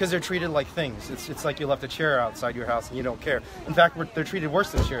 Yeah, because they're treated like things. It's like you left a chair outside your house and you don't care. In fact, they're treated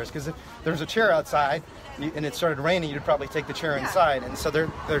worse than chairs because if there's a chair outside and it started raining, you'd probably take the chair inside. And so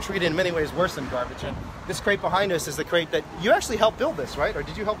they're treated in many ways worse than garbage. And this crate behind us is the crate that you actually helped build this, right? Or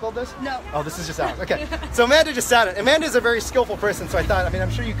did you help build this? No. Oh, this is just ours. Okay. So Amanda just sat it. Amanda's a very skillful person, so I thought,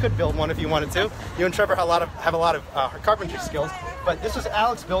 I'm sure you could build one if you wanted to. You and Trevor have a lot of carpentry skills. But this was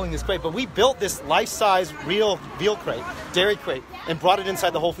Alex building this crate. But we built this life-size real veal crate, dairy crate, and brought it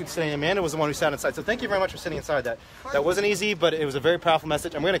inside the Whole Foods today. Amanda was the one who sat inside. So thank you very much for sitting inside that. That wasn't easy, but it was a very powerful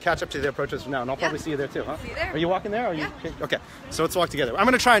message. And we're going to catch up to the protesters now, and I'll probably see you there too, huh? See you there. Are you walking there? Or are you? Okay. So let's walk together. I'm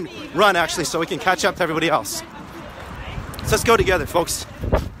going to try and run, actually, so we can catch up to everybody else. So let's go together, folks.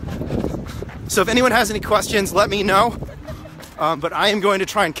 So if anyone has any questions, let me know. But I am going to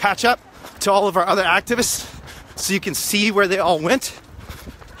try and catch up to all of our other activists so you can see where they all went.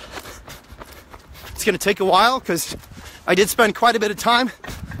 It's going to take a while because I did spend quite a bit of time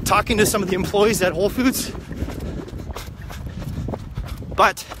talking to some of the employees at Whole Foods.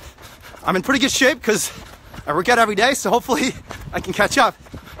 But I'm in pretty good shape because I work out every day, so hopefully I can catch up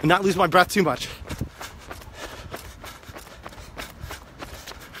and not lose my breath too much.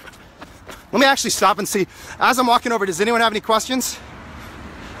 Let me actually stop and see. As I'm walking over, does anyone have any questions?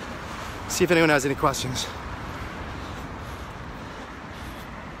 See if anyone has any questions.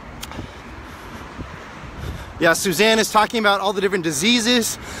 Yeah, Suzanne is talking about all the different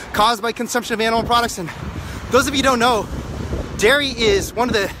diseases caused by consumption of animal products. And those of you who don't know, dairy is one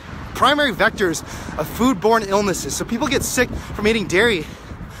of the primary vectors of foodborne illnesses. So people get sick from eating dairy,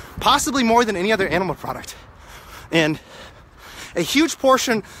 possibly more than any other animal product. And a huge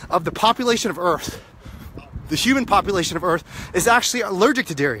portion of the population of Earth, the human population of Earth, is actually allergic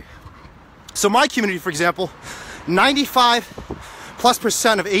to dairy. So my community, for example,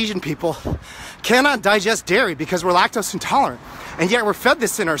 95+% of Asian people cannot digest dairy because we're lactose intolerant. And yet we're fed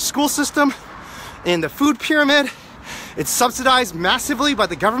this in our school system, in the food pyramid. It's subsidized massively by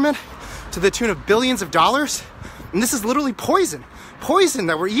the government to the tune of billions of dollars. And this is literally poison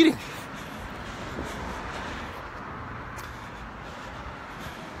that we're eating.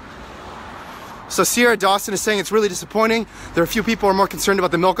 So Sierra Dawson is saying it's really disappointing. There are a few people who are more concerned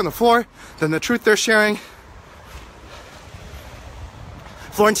about the milk on the floor than the truth they're sharing.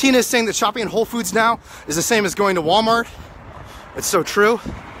 Florentina is saying that shopping at Whole Foods now is the same as going to Walmart. It's so true.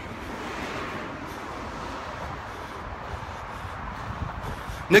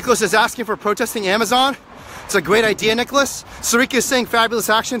 Nicholas is asking for protesting Amazon. It's a great idea, Nicholas. Sarika is saying fabulous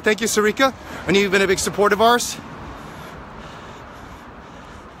action. Thank you, Sarika. I know you've been a big support of ours.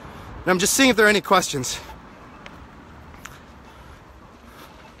 And I'm just seeing if there are any questions.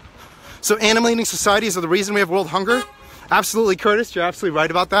 So animal eating societies are the reason we have world hunger? Absolutely, Curtis. You're absolutely right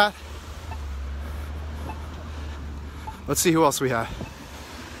about that. Let's see who else we have.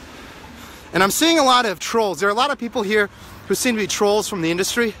 And I'm seeing a lot of trolls. There are a lot of people here who seem to be trolls from the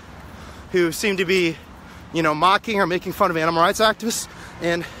industry, who seem to be, you know, mocking or making fun of animal rights activists.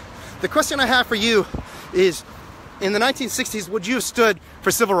 And the question I have for you is, in the 1960s, would you have stood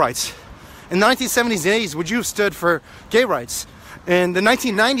for civil rights? In the 1970s and 80s, would you have stood for gay rights? In the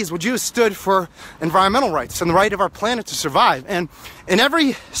 1990s, would you have stood for environmental rights and the right of our planet to survive? And in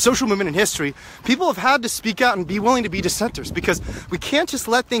every social movement in history, people have had to speak out and be willing to be dissenters, because we can't just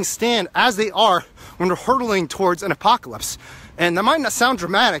let things stand as they are when we're hurtling towards an apocalypse. And that might not sound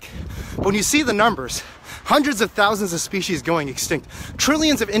dramatic, but when you see the numbers, hundreds of thousands of species going extinct,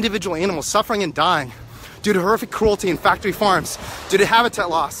 trillions of individual animals suffering and dying due to horrific cruelty in factory farms, due to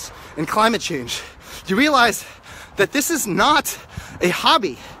habitat loss and climate change, you realize that this is not a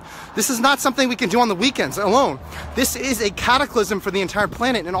hobby. This is not something we can do on the weekends alone. This is a cataclysm for the entire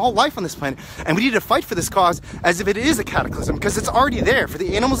planet and all life on this planet. And we need to fight for this cause as if it is a cataclysm, because it's already there. For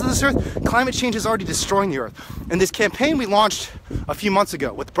the animals of this earth, climate change is already destroying the earth. And this campaign we launched a few months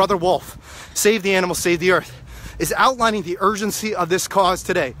ago with Brother Wolf, Save the Animals, Save the Earth, is outlining the urgency of this cause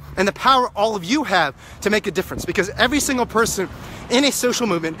today and the power all of you have to make a difference, because every single person in a social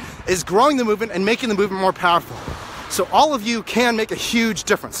movement is growing the movement and making the movement more powerful. So all of you can make a huge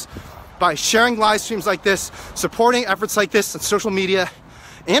difference by sharing live streams like this, supporting efforts like this on social media,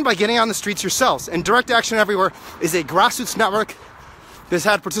 and by getting on the streets yourselves. And Direct Action Everywhere is a grassroots network that's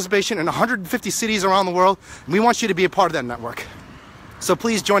had participation in 150 cities around the world. And we want you to be a part of that network. So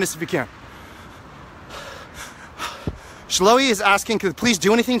please join us if you can. Shloe is asking, could please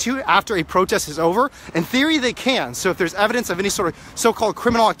do anything to you after a protest is over? In theory, they can. So if there's evidence of any sort of so-called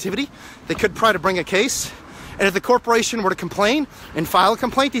criminal activity, they could try to bring a case. And if the corporation were to complain and file a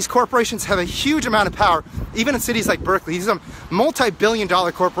complaint, these corporations have a huge amount of power, even in cities like Berkeley. These are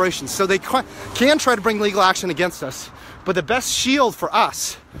multi-billion-dollar corporations, so they can try to bring legal action against us. But the best shield for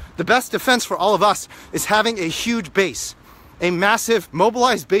us, the best defense for all of us, is having a huge base, a massive,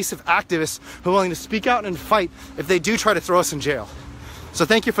 mobilized base of activists who are willing to speak out and fight if they do try to throw us in jail. So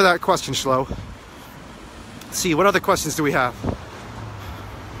thank you for that question, Shlo. Let's see, what other questions do we have?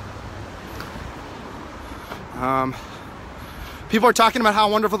 People are talking about how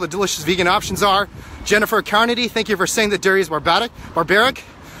wonderful the delicious vegan options are. Jennifer Carnegie, thank you for saying that dairy is barbaric.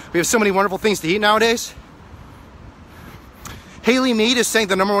 We have so many wonderful things to eat nowadays. Haley Mead is saying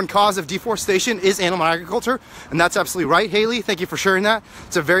the #1 cause of deforestation is animal agriculture, and that's absolutely right, Haley. Thank you for sharing that.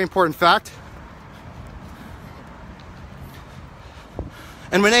 It's a very important fact.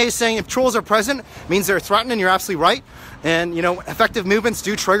 And Renee is saying if trolls are present, it means they're threatened, and you're absolutely right. And, you know, effective movements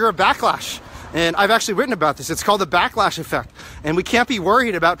do trigger a backlash. And I've actually written about this. It's called the backlash effect. And we can't be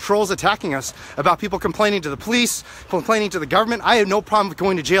worried about trolls attacking us, about people complaining to the police, complaining to the government. I have no problem with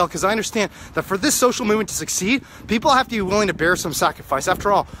going to jail, because I understand that for this social movement to succeed, people have to be willing to bear some sacrifice.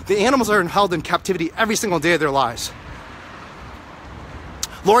 After all, the animals are held in captivity every single day of their lives.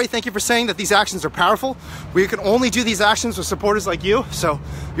 Lori, thank you for saying that these actions are powerful. We can only do these actions with supporters like you, so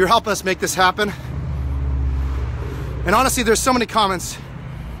you're helping us make this happen. And honestly, there's so many comments.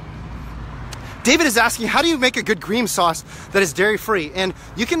 David is asking, how do you make a good cream sauce that is dairy-free? And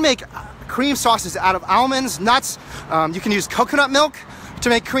you can make cream sauces out of almonds, nuts. You can use coconut milk to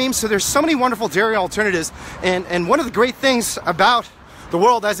make cream. So there's so many wonderful dairy alternatives. And one of the great things about the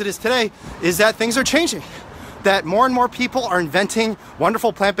world as it is today is that things are changing. That more and more people are inventing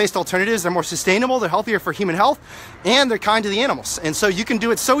wonderful plant-based alternatives. They're more sustainable, they're healthier for human health, and they're kind to the animals. And so you can do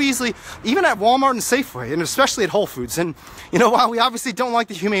it so easily, even at Walmart and Safeway, and especially at Whole Foods. And you know, while we obviously don't like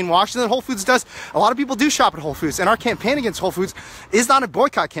the humane wash that Whole Foods does, a lot of people do shop at Whole Foods. And our campaign against Whole Foods is not a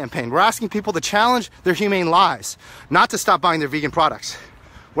boycott campaign. We're asking people to challenge their humane lies, not to stop buying their vegan products.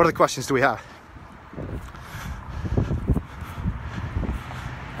 What other questions do we have?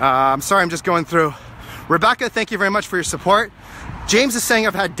 I'm sorry, I'm just going through. Rebecca, thank you very much for your support. James is saying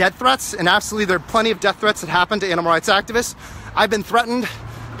I've had death threats, and absolutely there are plenty of death threats that happen to animal rights activists. I've been threatened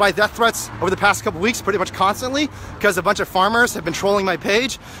by death threats over the past couple weeks, pretty much constantly, because a bunch of farmers have been trolling my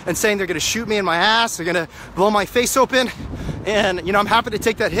page and saying they're gonna shoot me in my ass, they're gonna blow my face open. And you know, I'm happy to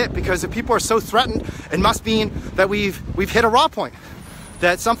take that hit, because if people are so threatened, it must mean that we've hit a raw point.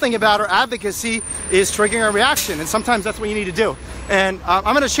 That something about our advocacy is triggering a reaction, and sometimes that's what you need to do. And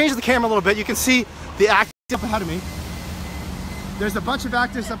I'm gonna change the camera a little bit. You can see the activists up ahead of me. There's a bunch of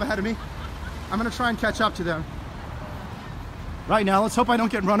activists up ahead of me. I'm gonna try and catch up to them. Right now, let's hope I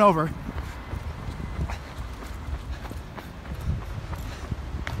don't get run over.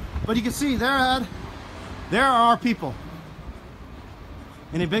 But you can see there are our people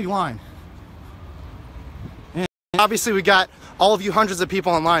in a big line. And obviously we got all of you hundreds of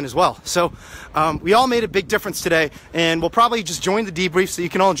people online as well. So we all made a big difference today, and we'll probably just join the debrief so you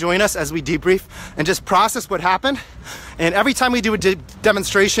can all join us as we debrief and just process what happened. And every time we do a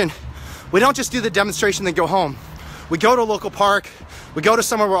demonstration, we don't just do the demonstration and then go home. We go to a local park, we go to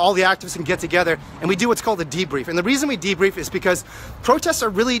somewhere where all the activists can get together, and we do what's called a debrief. And the reason we debrief is because protests are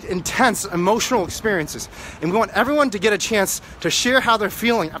really intense, emotional experiences. And we want everyone to get a chance to share how they're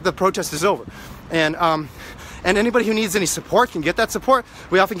feeling after the protest is over. And anybody who needs any support can get that support.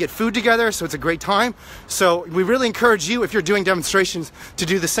 We often get food together, so it's a great time. So we really encourage you, if you're doing demonstrations, to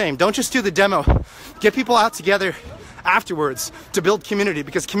do the same. Don't just do the demo. Get people out together afterwards to build community,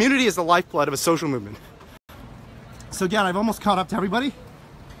 because community is the lifeblood of a social movement. So again, I've almost caught up to everybody. You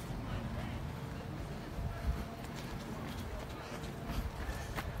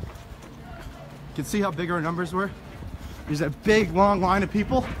can see how big our numbers were. There's a big, long line of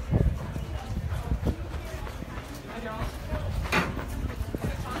people.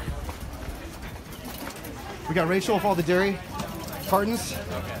 We got Rachel with all the dairy cartons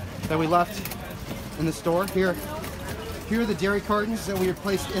that we left in the store. Here are the dairy cartons that we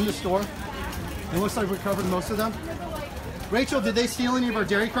replaced in the store. It looks like we covered most of them. Rachel, did they steal any of our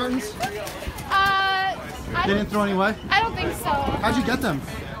dairy cartons? They didn't throw any away? I don't think so. How'd you get them?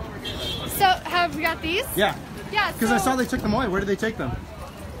 So, have we got these? Yeah. Yeah. Because I saw they took them away. Where did they take them?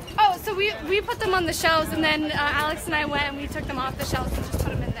 Oh, so we put them on the shelves, and then Alex and I went and we took them off the shelves and just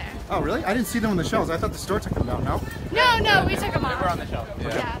put them in there. Oh, really? I didn't see them on the shelves. I thought the store took them down. No? No, we took them off. They were on the shelf.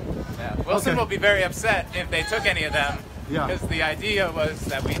 Yeah. Wilson will be very upset if they took any of them. Yeah. Because the idea was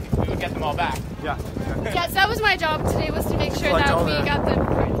that we would get them all back. Yeah. Yes, that was my job today, was to make sure that we got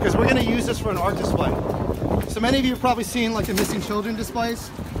them. Because we're going to use this for an art display. So many of you have probably seen like the missing children displays,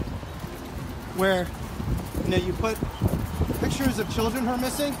 where you put pictures of children who are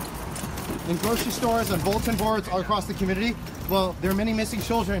missing in grocery stores and bulletin boards all across the community. Well, there are many missing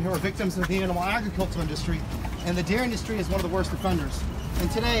children who are victims of the animal agriculture industry, and the dairy industry is one of the worst offenders.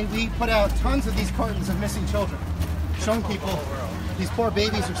 And today we put out tons of these cartons of missing children, showing people these poor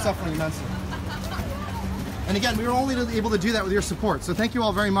babies are suffering immensely. And again, we were only able to do that with your support. So thank you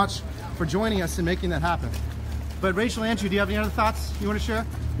all very much for joining us and making that happen. But Rachel, Andrew, do you have any other thoughts you want to share?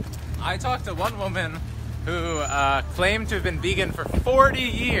 I talked to one woman who claimed to have been vegan for 40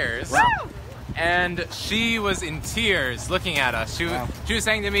 years. Wow. And she was in tears looking at us. She was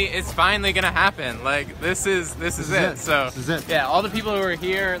saying to me, "It's finally gonna happen. Like this is it." So this is it. Yeah, all the people who are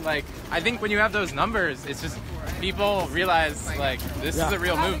here, like I think when you have those numbers, it's just people realize like this is a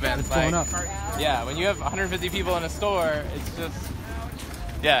real movement. It's like, blowing up. Yeah, when you have 150 people in a store, it's just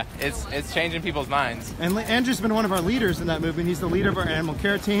it's changing people's minds. And Andrew's been one of our leaders in that movement. He's the leader of our animal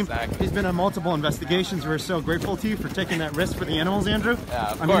care team. Exactly. He's been on multiple investigations. We're so grateful to you for taking that risk for the animals, Andrew.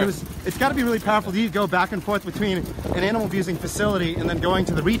 Yeah, of course. It's got to be really powerful. You go back and forth between an animal abusing facility and then going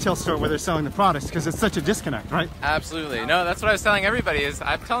to the retail store where they're selling the products, because it's such a disconnect, right? Absolutely. No, that's what I was telling everybody. Is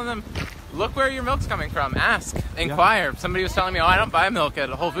I'm telling them, look where your milk's coming from. Ask, inquire. Yeah. Somebody was telling me, oh, I don't buy milk at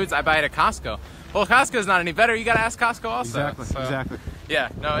Whole Foods. I buy it at Costco. Well, Costco's not any better. You got to ask Costco also. Exactly. Exactly. Yeah.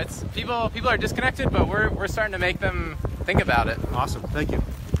 No, it's people are disconnected, but we're starting to make them think about it. Awesome. Thank you.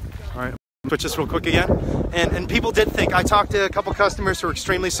 All right. Switch this real quick again. And people did think, I talked to a couple customers who were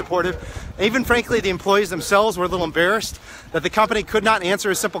extremely supportive. Even frankly, the employees themselves were a little embarrassed that the company could not answer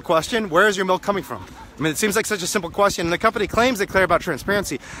a simple question: where is your milk coming from? I mean, it seems like such a simple question, and the company claims they care about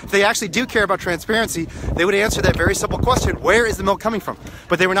transparency. If they actually do care about transparency, they would answer that very simple question: where is the milk coming from?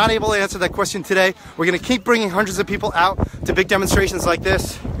 But they were not able to answer that question today. We're going to keep bringing hundreds of people out to big demonstrations like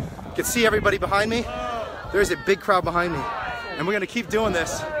this. You can see everybody behind me. There's a big crowd behind me. And we're going to keep doing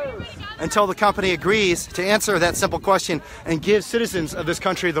this until the company agrees to answer that simple question and give citizens of this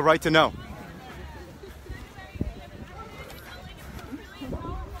country the right to know.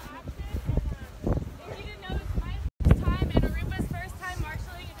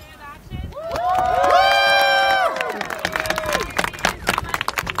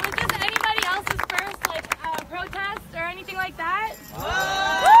 Was this anybody else's first protest or anything like that?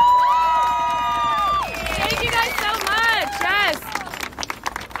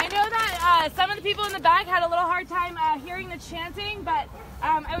 the people in the back had a little hard time hearing the chanting, but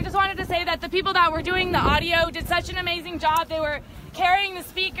I just wanted to say that the people that were doing the audio did such an amazing job. They were carrying the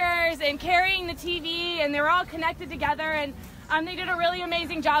speakers and carrying the TV, and they were all connected together, and they did a really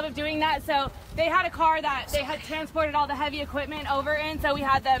amazing job of doing that. So they had a car that they had transported all the heavy equipment over in, so we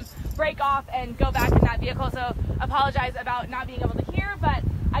had them break off and go back in that vehicle. So apologize about not being able to hear, but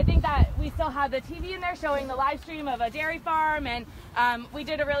I think that we still have the TV in there showing the live stream of a dairy farm, and we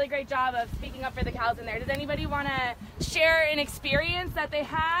did a really great job of speaking up for the cows in there. Does anybody want to share an experience that they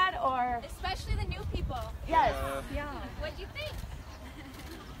had, or especially the new people? Yes. Yeah. What do you think?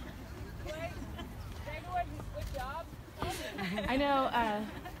 Good job. I know.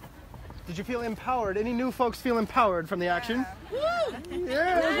 Did you feel empowered? Any new folks feel empowered from the action? Woo!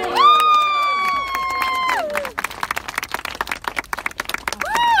 Yeah.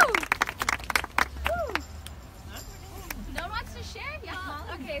 No one wants to share?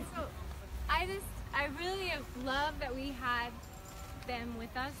 Yeah. Okay, so I really love that we had them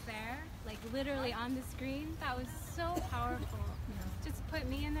with us there, like literally on the screen. That was so powerful. Just put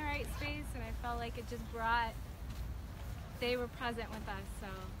me in the right space, and I felt like it just brought, they were present with us. So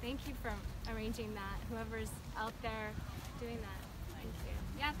thank you for arranging that, whoever's out there doing that. Thank you.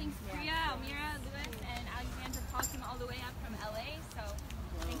 Yeah, thanks Priya, Almira, Lewis, and Alexandra Paul came all the way up from LA, so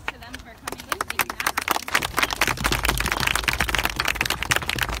thanks to them for coming and making that.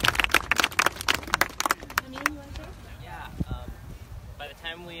 Yeah, by the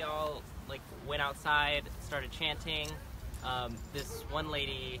time we all went outside, started chanting, this one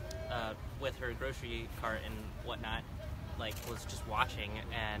lady with her grocery cart and whatnot was just watching,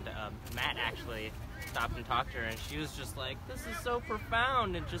 and Matt actually stopped and talked to her, and she was just like, "This is so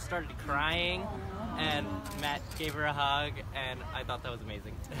profound," and just started crying, and Matt gave her a hug, and I thought that was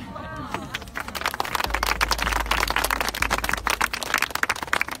amazing.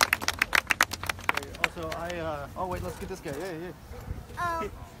 Also, oh wait, let's get this guy.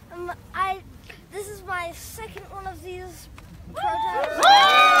 Yeah. This is my second one of these protests.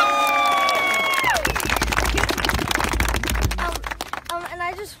 And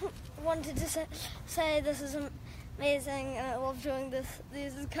I just wanted to say this is amazing, and I love doing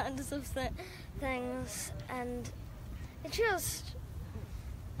these kinds of things, and it just,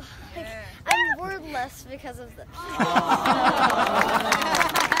 I'm wordless because of this.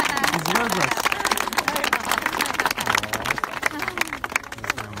 He's wordless.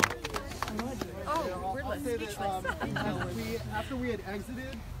 After we had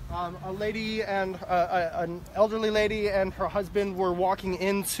exited, a lady and an elderly lady and her husband were walking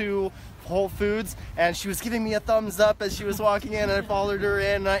into Whole Foods, and she was giving me a thumbs up as she was walking in, and I followed her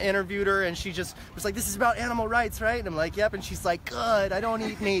in, and I interviewed her, and she just was like, "This is about animal rights, right?" And I'm like, "Yep," and she's like, "Good, I don't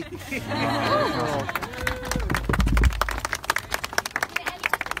eat meat."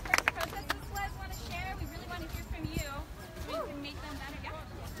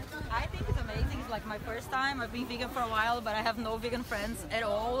 My first time. I've been vegan for a while, but I have no vegan friends at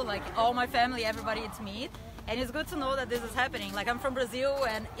all. Like all my family, everybody eats meat, and it's good to know that this is happening. Like I'm from Brazil,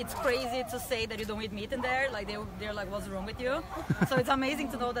 and it's crazy to say that you don't eat meat in there. Like they're like, "What's wrong with you?" So it's amazing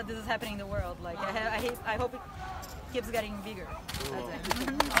to know that this is happening in the world. Like I hope it keeps getting bigger.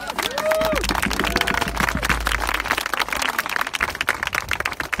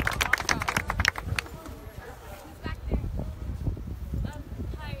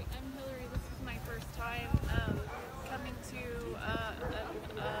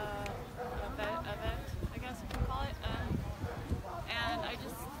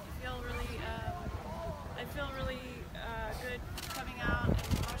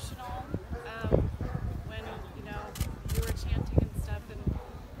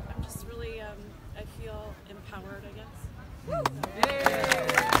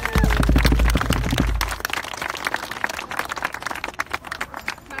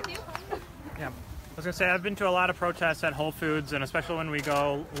 I was going to say, I've been to a lot of protests at Whole Foods, and especially when we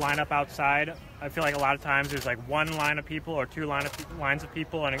go line up outside, I feel like a lot of times there's like one line of people or two lines of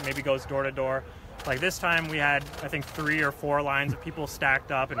people, and it maybe goes door to door. Like this time we had, I think, 3 or 4 lines of people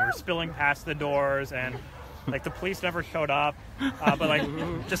stacked up, and we're spilling past the doors, and like the police never showed up, but like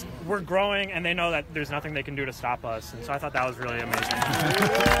just we're growing, and they know that there's nothing they can do to stop us, and so I thought that was really amazing.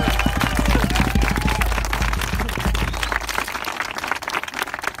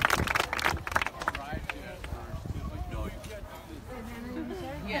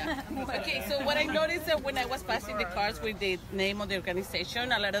 Okay, so what I noticed that when I was passing the cars with the name of the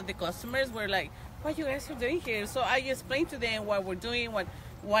organization, a lot of the customers were like, "What you guys are doing here?" So I explained to them what we're doing,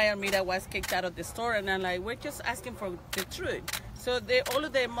 why Almira was kicked out of the store, and I'm like, "We're just asking for the truth." So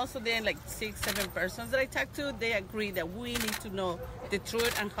most of them, like 6-7 persons that I talked to, they agree that we need to know the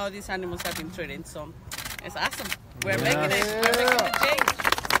truth and how these animals have been treated. So it's awesome. We're making it. We're making the change.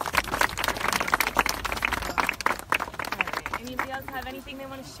 Anybody else have anything they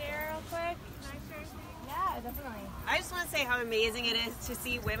want to share real quick? Yeah, definitely. I just want to say how amazing it is to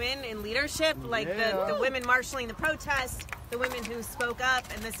see women in leadership, like the women marshaling the protest, the women who spoke up,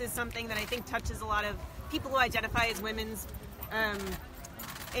 and this is something that I think touches a lot of people who identify as women's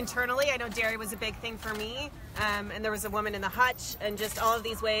internally. I know dairy was a big thing for me, and there was a woman in the hutch, and just all of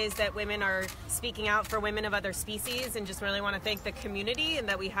these ways that women are speaking out for women of other species, and just really want to thank the community and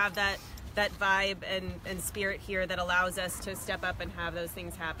that we have that vibe and spirit here that allows us to step up and have those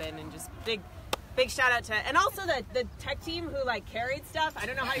things happen. And just big shout out to, and also the tech team who like carried stuff. I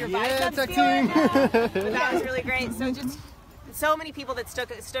don't know how your biceps feel right now, but that was really great. So just so many people that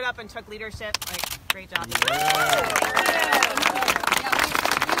stood up and took leadership. Like, great job. We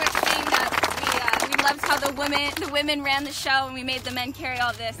loved how the women ran the show and we made the men carry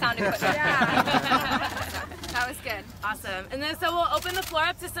all the sound equipment. That was good. Awesome. And then so we'll open the floor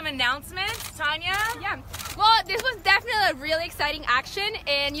up to some announcements. Tanya? Yeah. Well, this was definitely a really exciting action,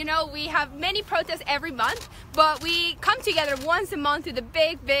 and you know, we have many protests every month, but we come together once a month to the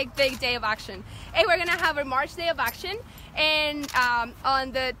big day of action. And we're gonna have a March Day of Action, and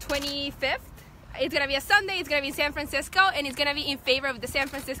on the 25th, it's gonna be a Sunday, it's gonna be in San Francisco, and it's gonna be in favor of the San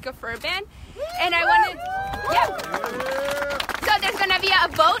Francisco Fur Ban. And I wanted, so there's gonna be a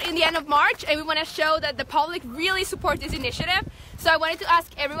vote in the end of March, and we wanna show that the public really supports this initiative. So I wanted to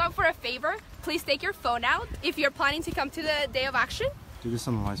ask everyone for a favor. Please take your phone out if you're planning to come to the Day of Action. Do this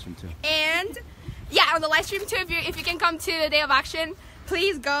on the live stream too. And yeah, on the live stream too, if you can come to the Day of Action,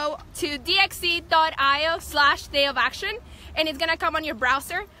 please go to dxc.io/Day of Action, and it's gonna come on your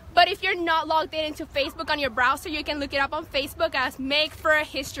browser. But if you're not logged into Facebook on your browser, you can look it up on Facebook as Make Fur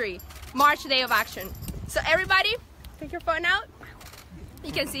History, March Day of Action. So everybody, take your phone out.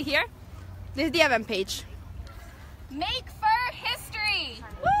 You can see here, this is the event page. Make Fur History!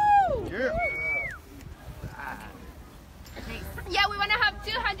 Woo! Yeah. Yeah, we want to have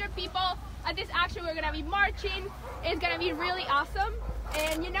 200 people at this action. We're going to be marching. It's going to be really awesome.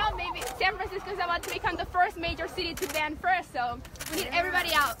 And you know, maybe San Francisco is about to become the first major city to ban fur, so we need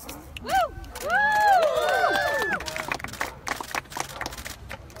everybody out. Woo! Woo!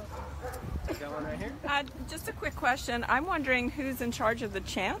 Got one right here. Just a quick question. I'm wondering who's in charge of the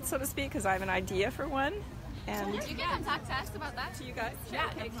chant, so to speak, because I have an idea for one. And you can talk to us about that. To you guys? Yeah,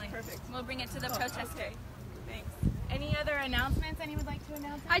 okay, definitely. Perfect. We'll bring it to the protest. Okay. Thanks. Any other announcements anyone would like to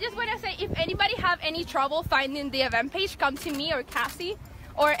announce? I just want to say, if anybody have any trouble finding the event page, come to me or Cassie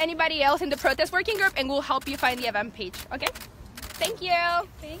or anybody else in the protest working group, and we'll help you find the event page. Okay? Thank you.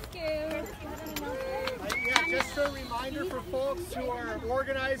 Thank you. Yeah, just a reminder for folks who are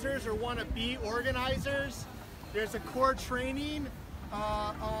organizers or want to be organizers, there's a core training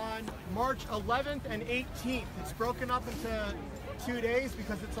on March 11th and 18th. It's broken up into 2 days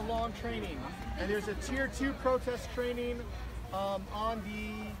because it's a long training. And there's a tier 2 protest training on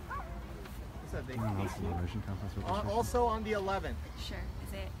the, what's that, the 18th? Also on the 11th. Sure.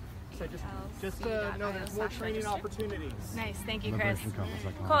 Is it? So just to know there's more training opportunities. Nice, thank you, Chris.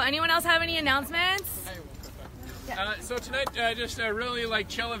 Cool. Anyone else have any announcements? So tonight, just a really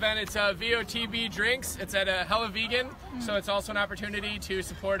chill event. It's VOTB Drinks. It's at Hella Vegan, so it's also an opportunity to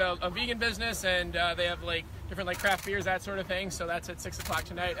support a vegan business, and they have different craft beers, that sort of thing. So that's at 6 o'clock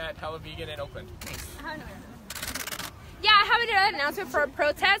tonight at Hella Vegan in Oakland. Yeah, I have an announcement for a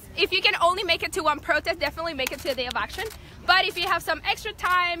protest. If you can only make it to one protest, definitely make it to the Day of Action. But if you have some extra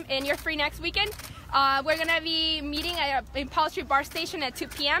time and you're free next weekend, we're going to be meeting in Paul Street Bar Station at 2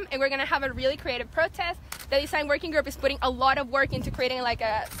 p.m. and we're going to have a really creative protest. The design working group is putting a lot of work into creating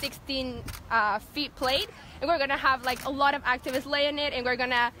a 16 feet plate, and we're going to have a lot of activists laying it, and we're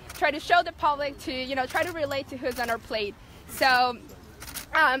going to try to show the public to try to relate to who's on our plate. So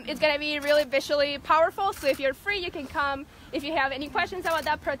it's going to be really visually powerful, so if you're free, you can come. If you have any questions about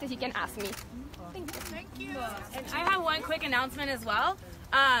that protest, you can ask me. Thank you. Thank you. And I have one quick announcement as well.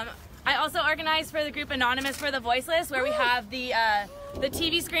 I also organized for the group Anonymous for the Voiceless, where we have the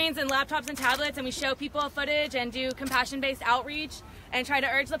TV screens and laptops and tablets, and we show people footage and do compassion-based outreach and try to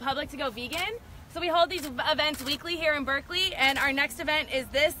urge the public to go vegan. So we hold these events weekly here in Berkeley, and our next event is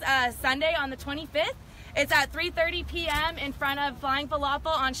this Sunday on the 25th. It's at 3:30 p.m. in front of Flying Falafel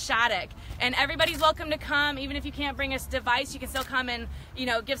on Shattuck. And everybody's welcome to come. Even if you can't bring a device, you can still come and,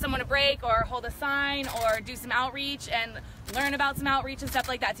 give someone a break or hold a sign or do some outreach and learn about some outreach and stuff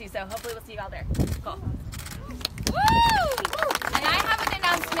like that too. So hopefully we'll see you all there. Cool. Woo! And I have an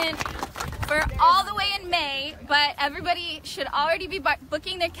announcement We're all the way in May, but everybody should already be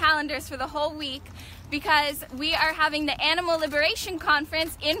booking their calendars for the whole week because we are having the Animal Liberation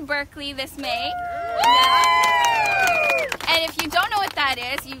Conference in Berkeley this May. And if you don't know what that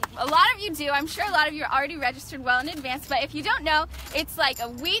is, a lot of you do. I'm sure a lot of you are already registered well in advance, but if you don't know, it's like a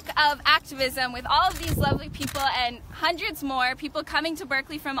week of activism with all of these lovely people and hundreds more people coming to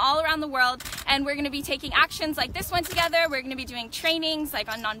Berkeley from all around the world, and we're going to be taking actions like this one together. We're going to be doing trainings like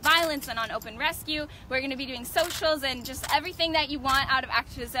on nonviolence and on open rescue. We're going to be doing socials, and just everything that you want out of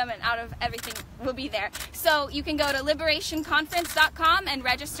activism and out of everything will be there. So you can go to liberationconference.com and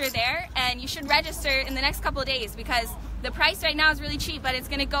register there, and you should register in the next couple of days because the price right now is really cheap, but it's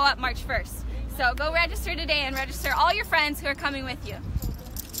going to go up March 1st. So go register today and register all your friends who are coming with you.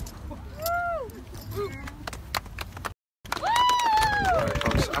 All right,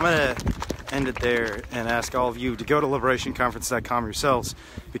 folks, I'm going to end it there and ask all of you to go to liberationconference.com yourselves,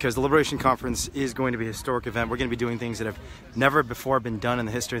 because the Liberation Conference is going to be a historic event. We're going to be doing things that have never before been done in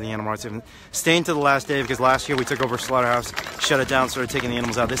the history of the animal rights movement. Staying to the last day, because last year we took over a slaughterhouse, shut it down, started taking the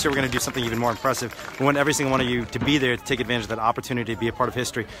animals out. This year we're going to do something even more impressive. We want every single one of you to be there to take advantage of that opportunity to be a part of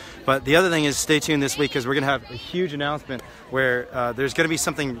history. But the other thing is, stay tuned this week because we're going to have a huge announcement where there's going to be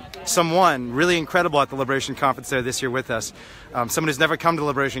someone really incredible at the Liberation Conference there this year with us. Someone who's never come to the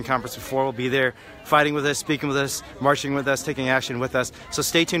Liberation Conference before will be there fighting with us, speaking with us, marching with us, taking action with us. So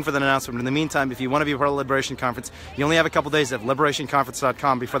stay tuned for that announcement. In the meantime, if you want to be a part of the Liberation Conference, you only have a couple days at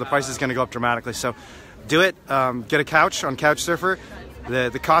liberationconference.com before the price is going to go up dramatically. So do it. Get a couch on Couchsurfer.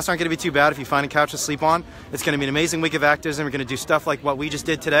 The costs aren't going to be too bad if you find a couch to sleep on. It's going to be an amazing week of activism. We're going to do stuff like what we just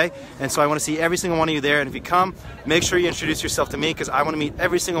did today. And so I want to see every single one of you there. And if you come, make sure you introduce yourself to me because I want to meet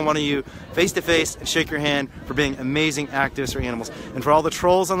every single one of you face to face and shake your hand for being amazing activists for animals. And for all the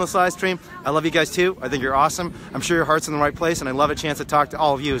trolls on this live stream, I love you guys too. I think you're awesome. I'm sure your heart's in the right place. And I love a chance to talk to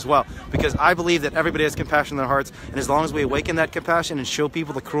all of you as well because I believe that everybody has compassion in their hearts. And as long as we awaken that compassion and show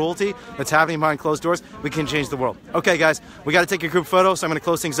people the cruelty that's happening behind closed doors, we can change the world. Okay, guys, we got to take a group photo, so I'm going to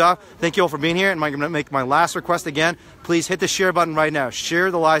close things off. Thank you all for being here, and I'm going to make my last request again. Please hit the share button right now. Share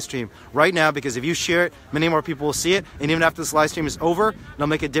the live stream right now because if you share it, many more people will see it. And even after this live stream is over, it'll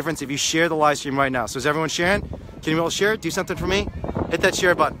make a difference if you share the live stream right now. So is everyone sharing? Can you all share it? Do something for me? Hit that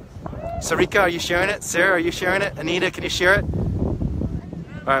share button. Sarika, are you sharing it? Sarah, are you sharing it? Anita, can you share it?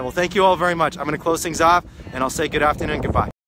 All right, well, thank you all very much. I'm going to close things off, and I'll say good afternoon and goodbye.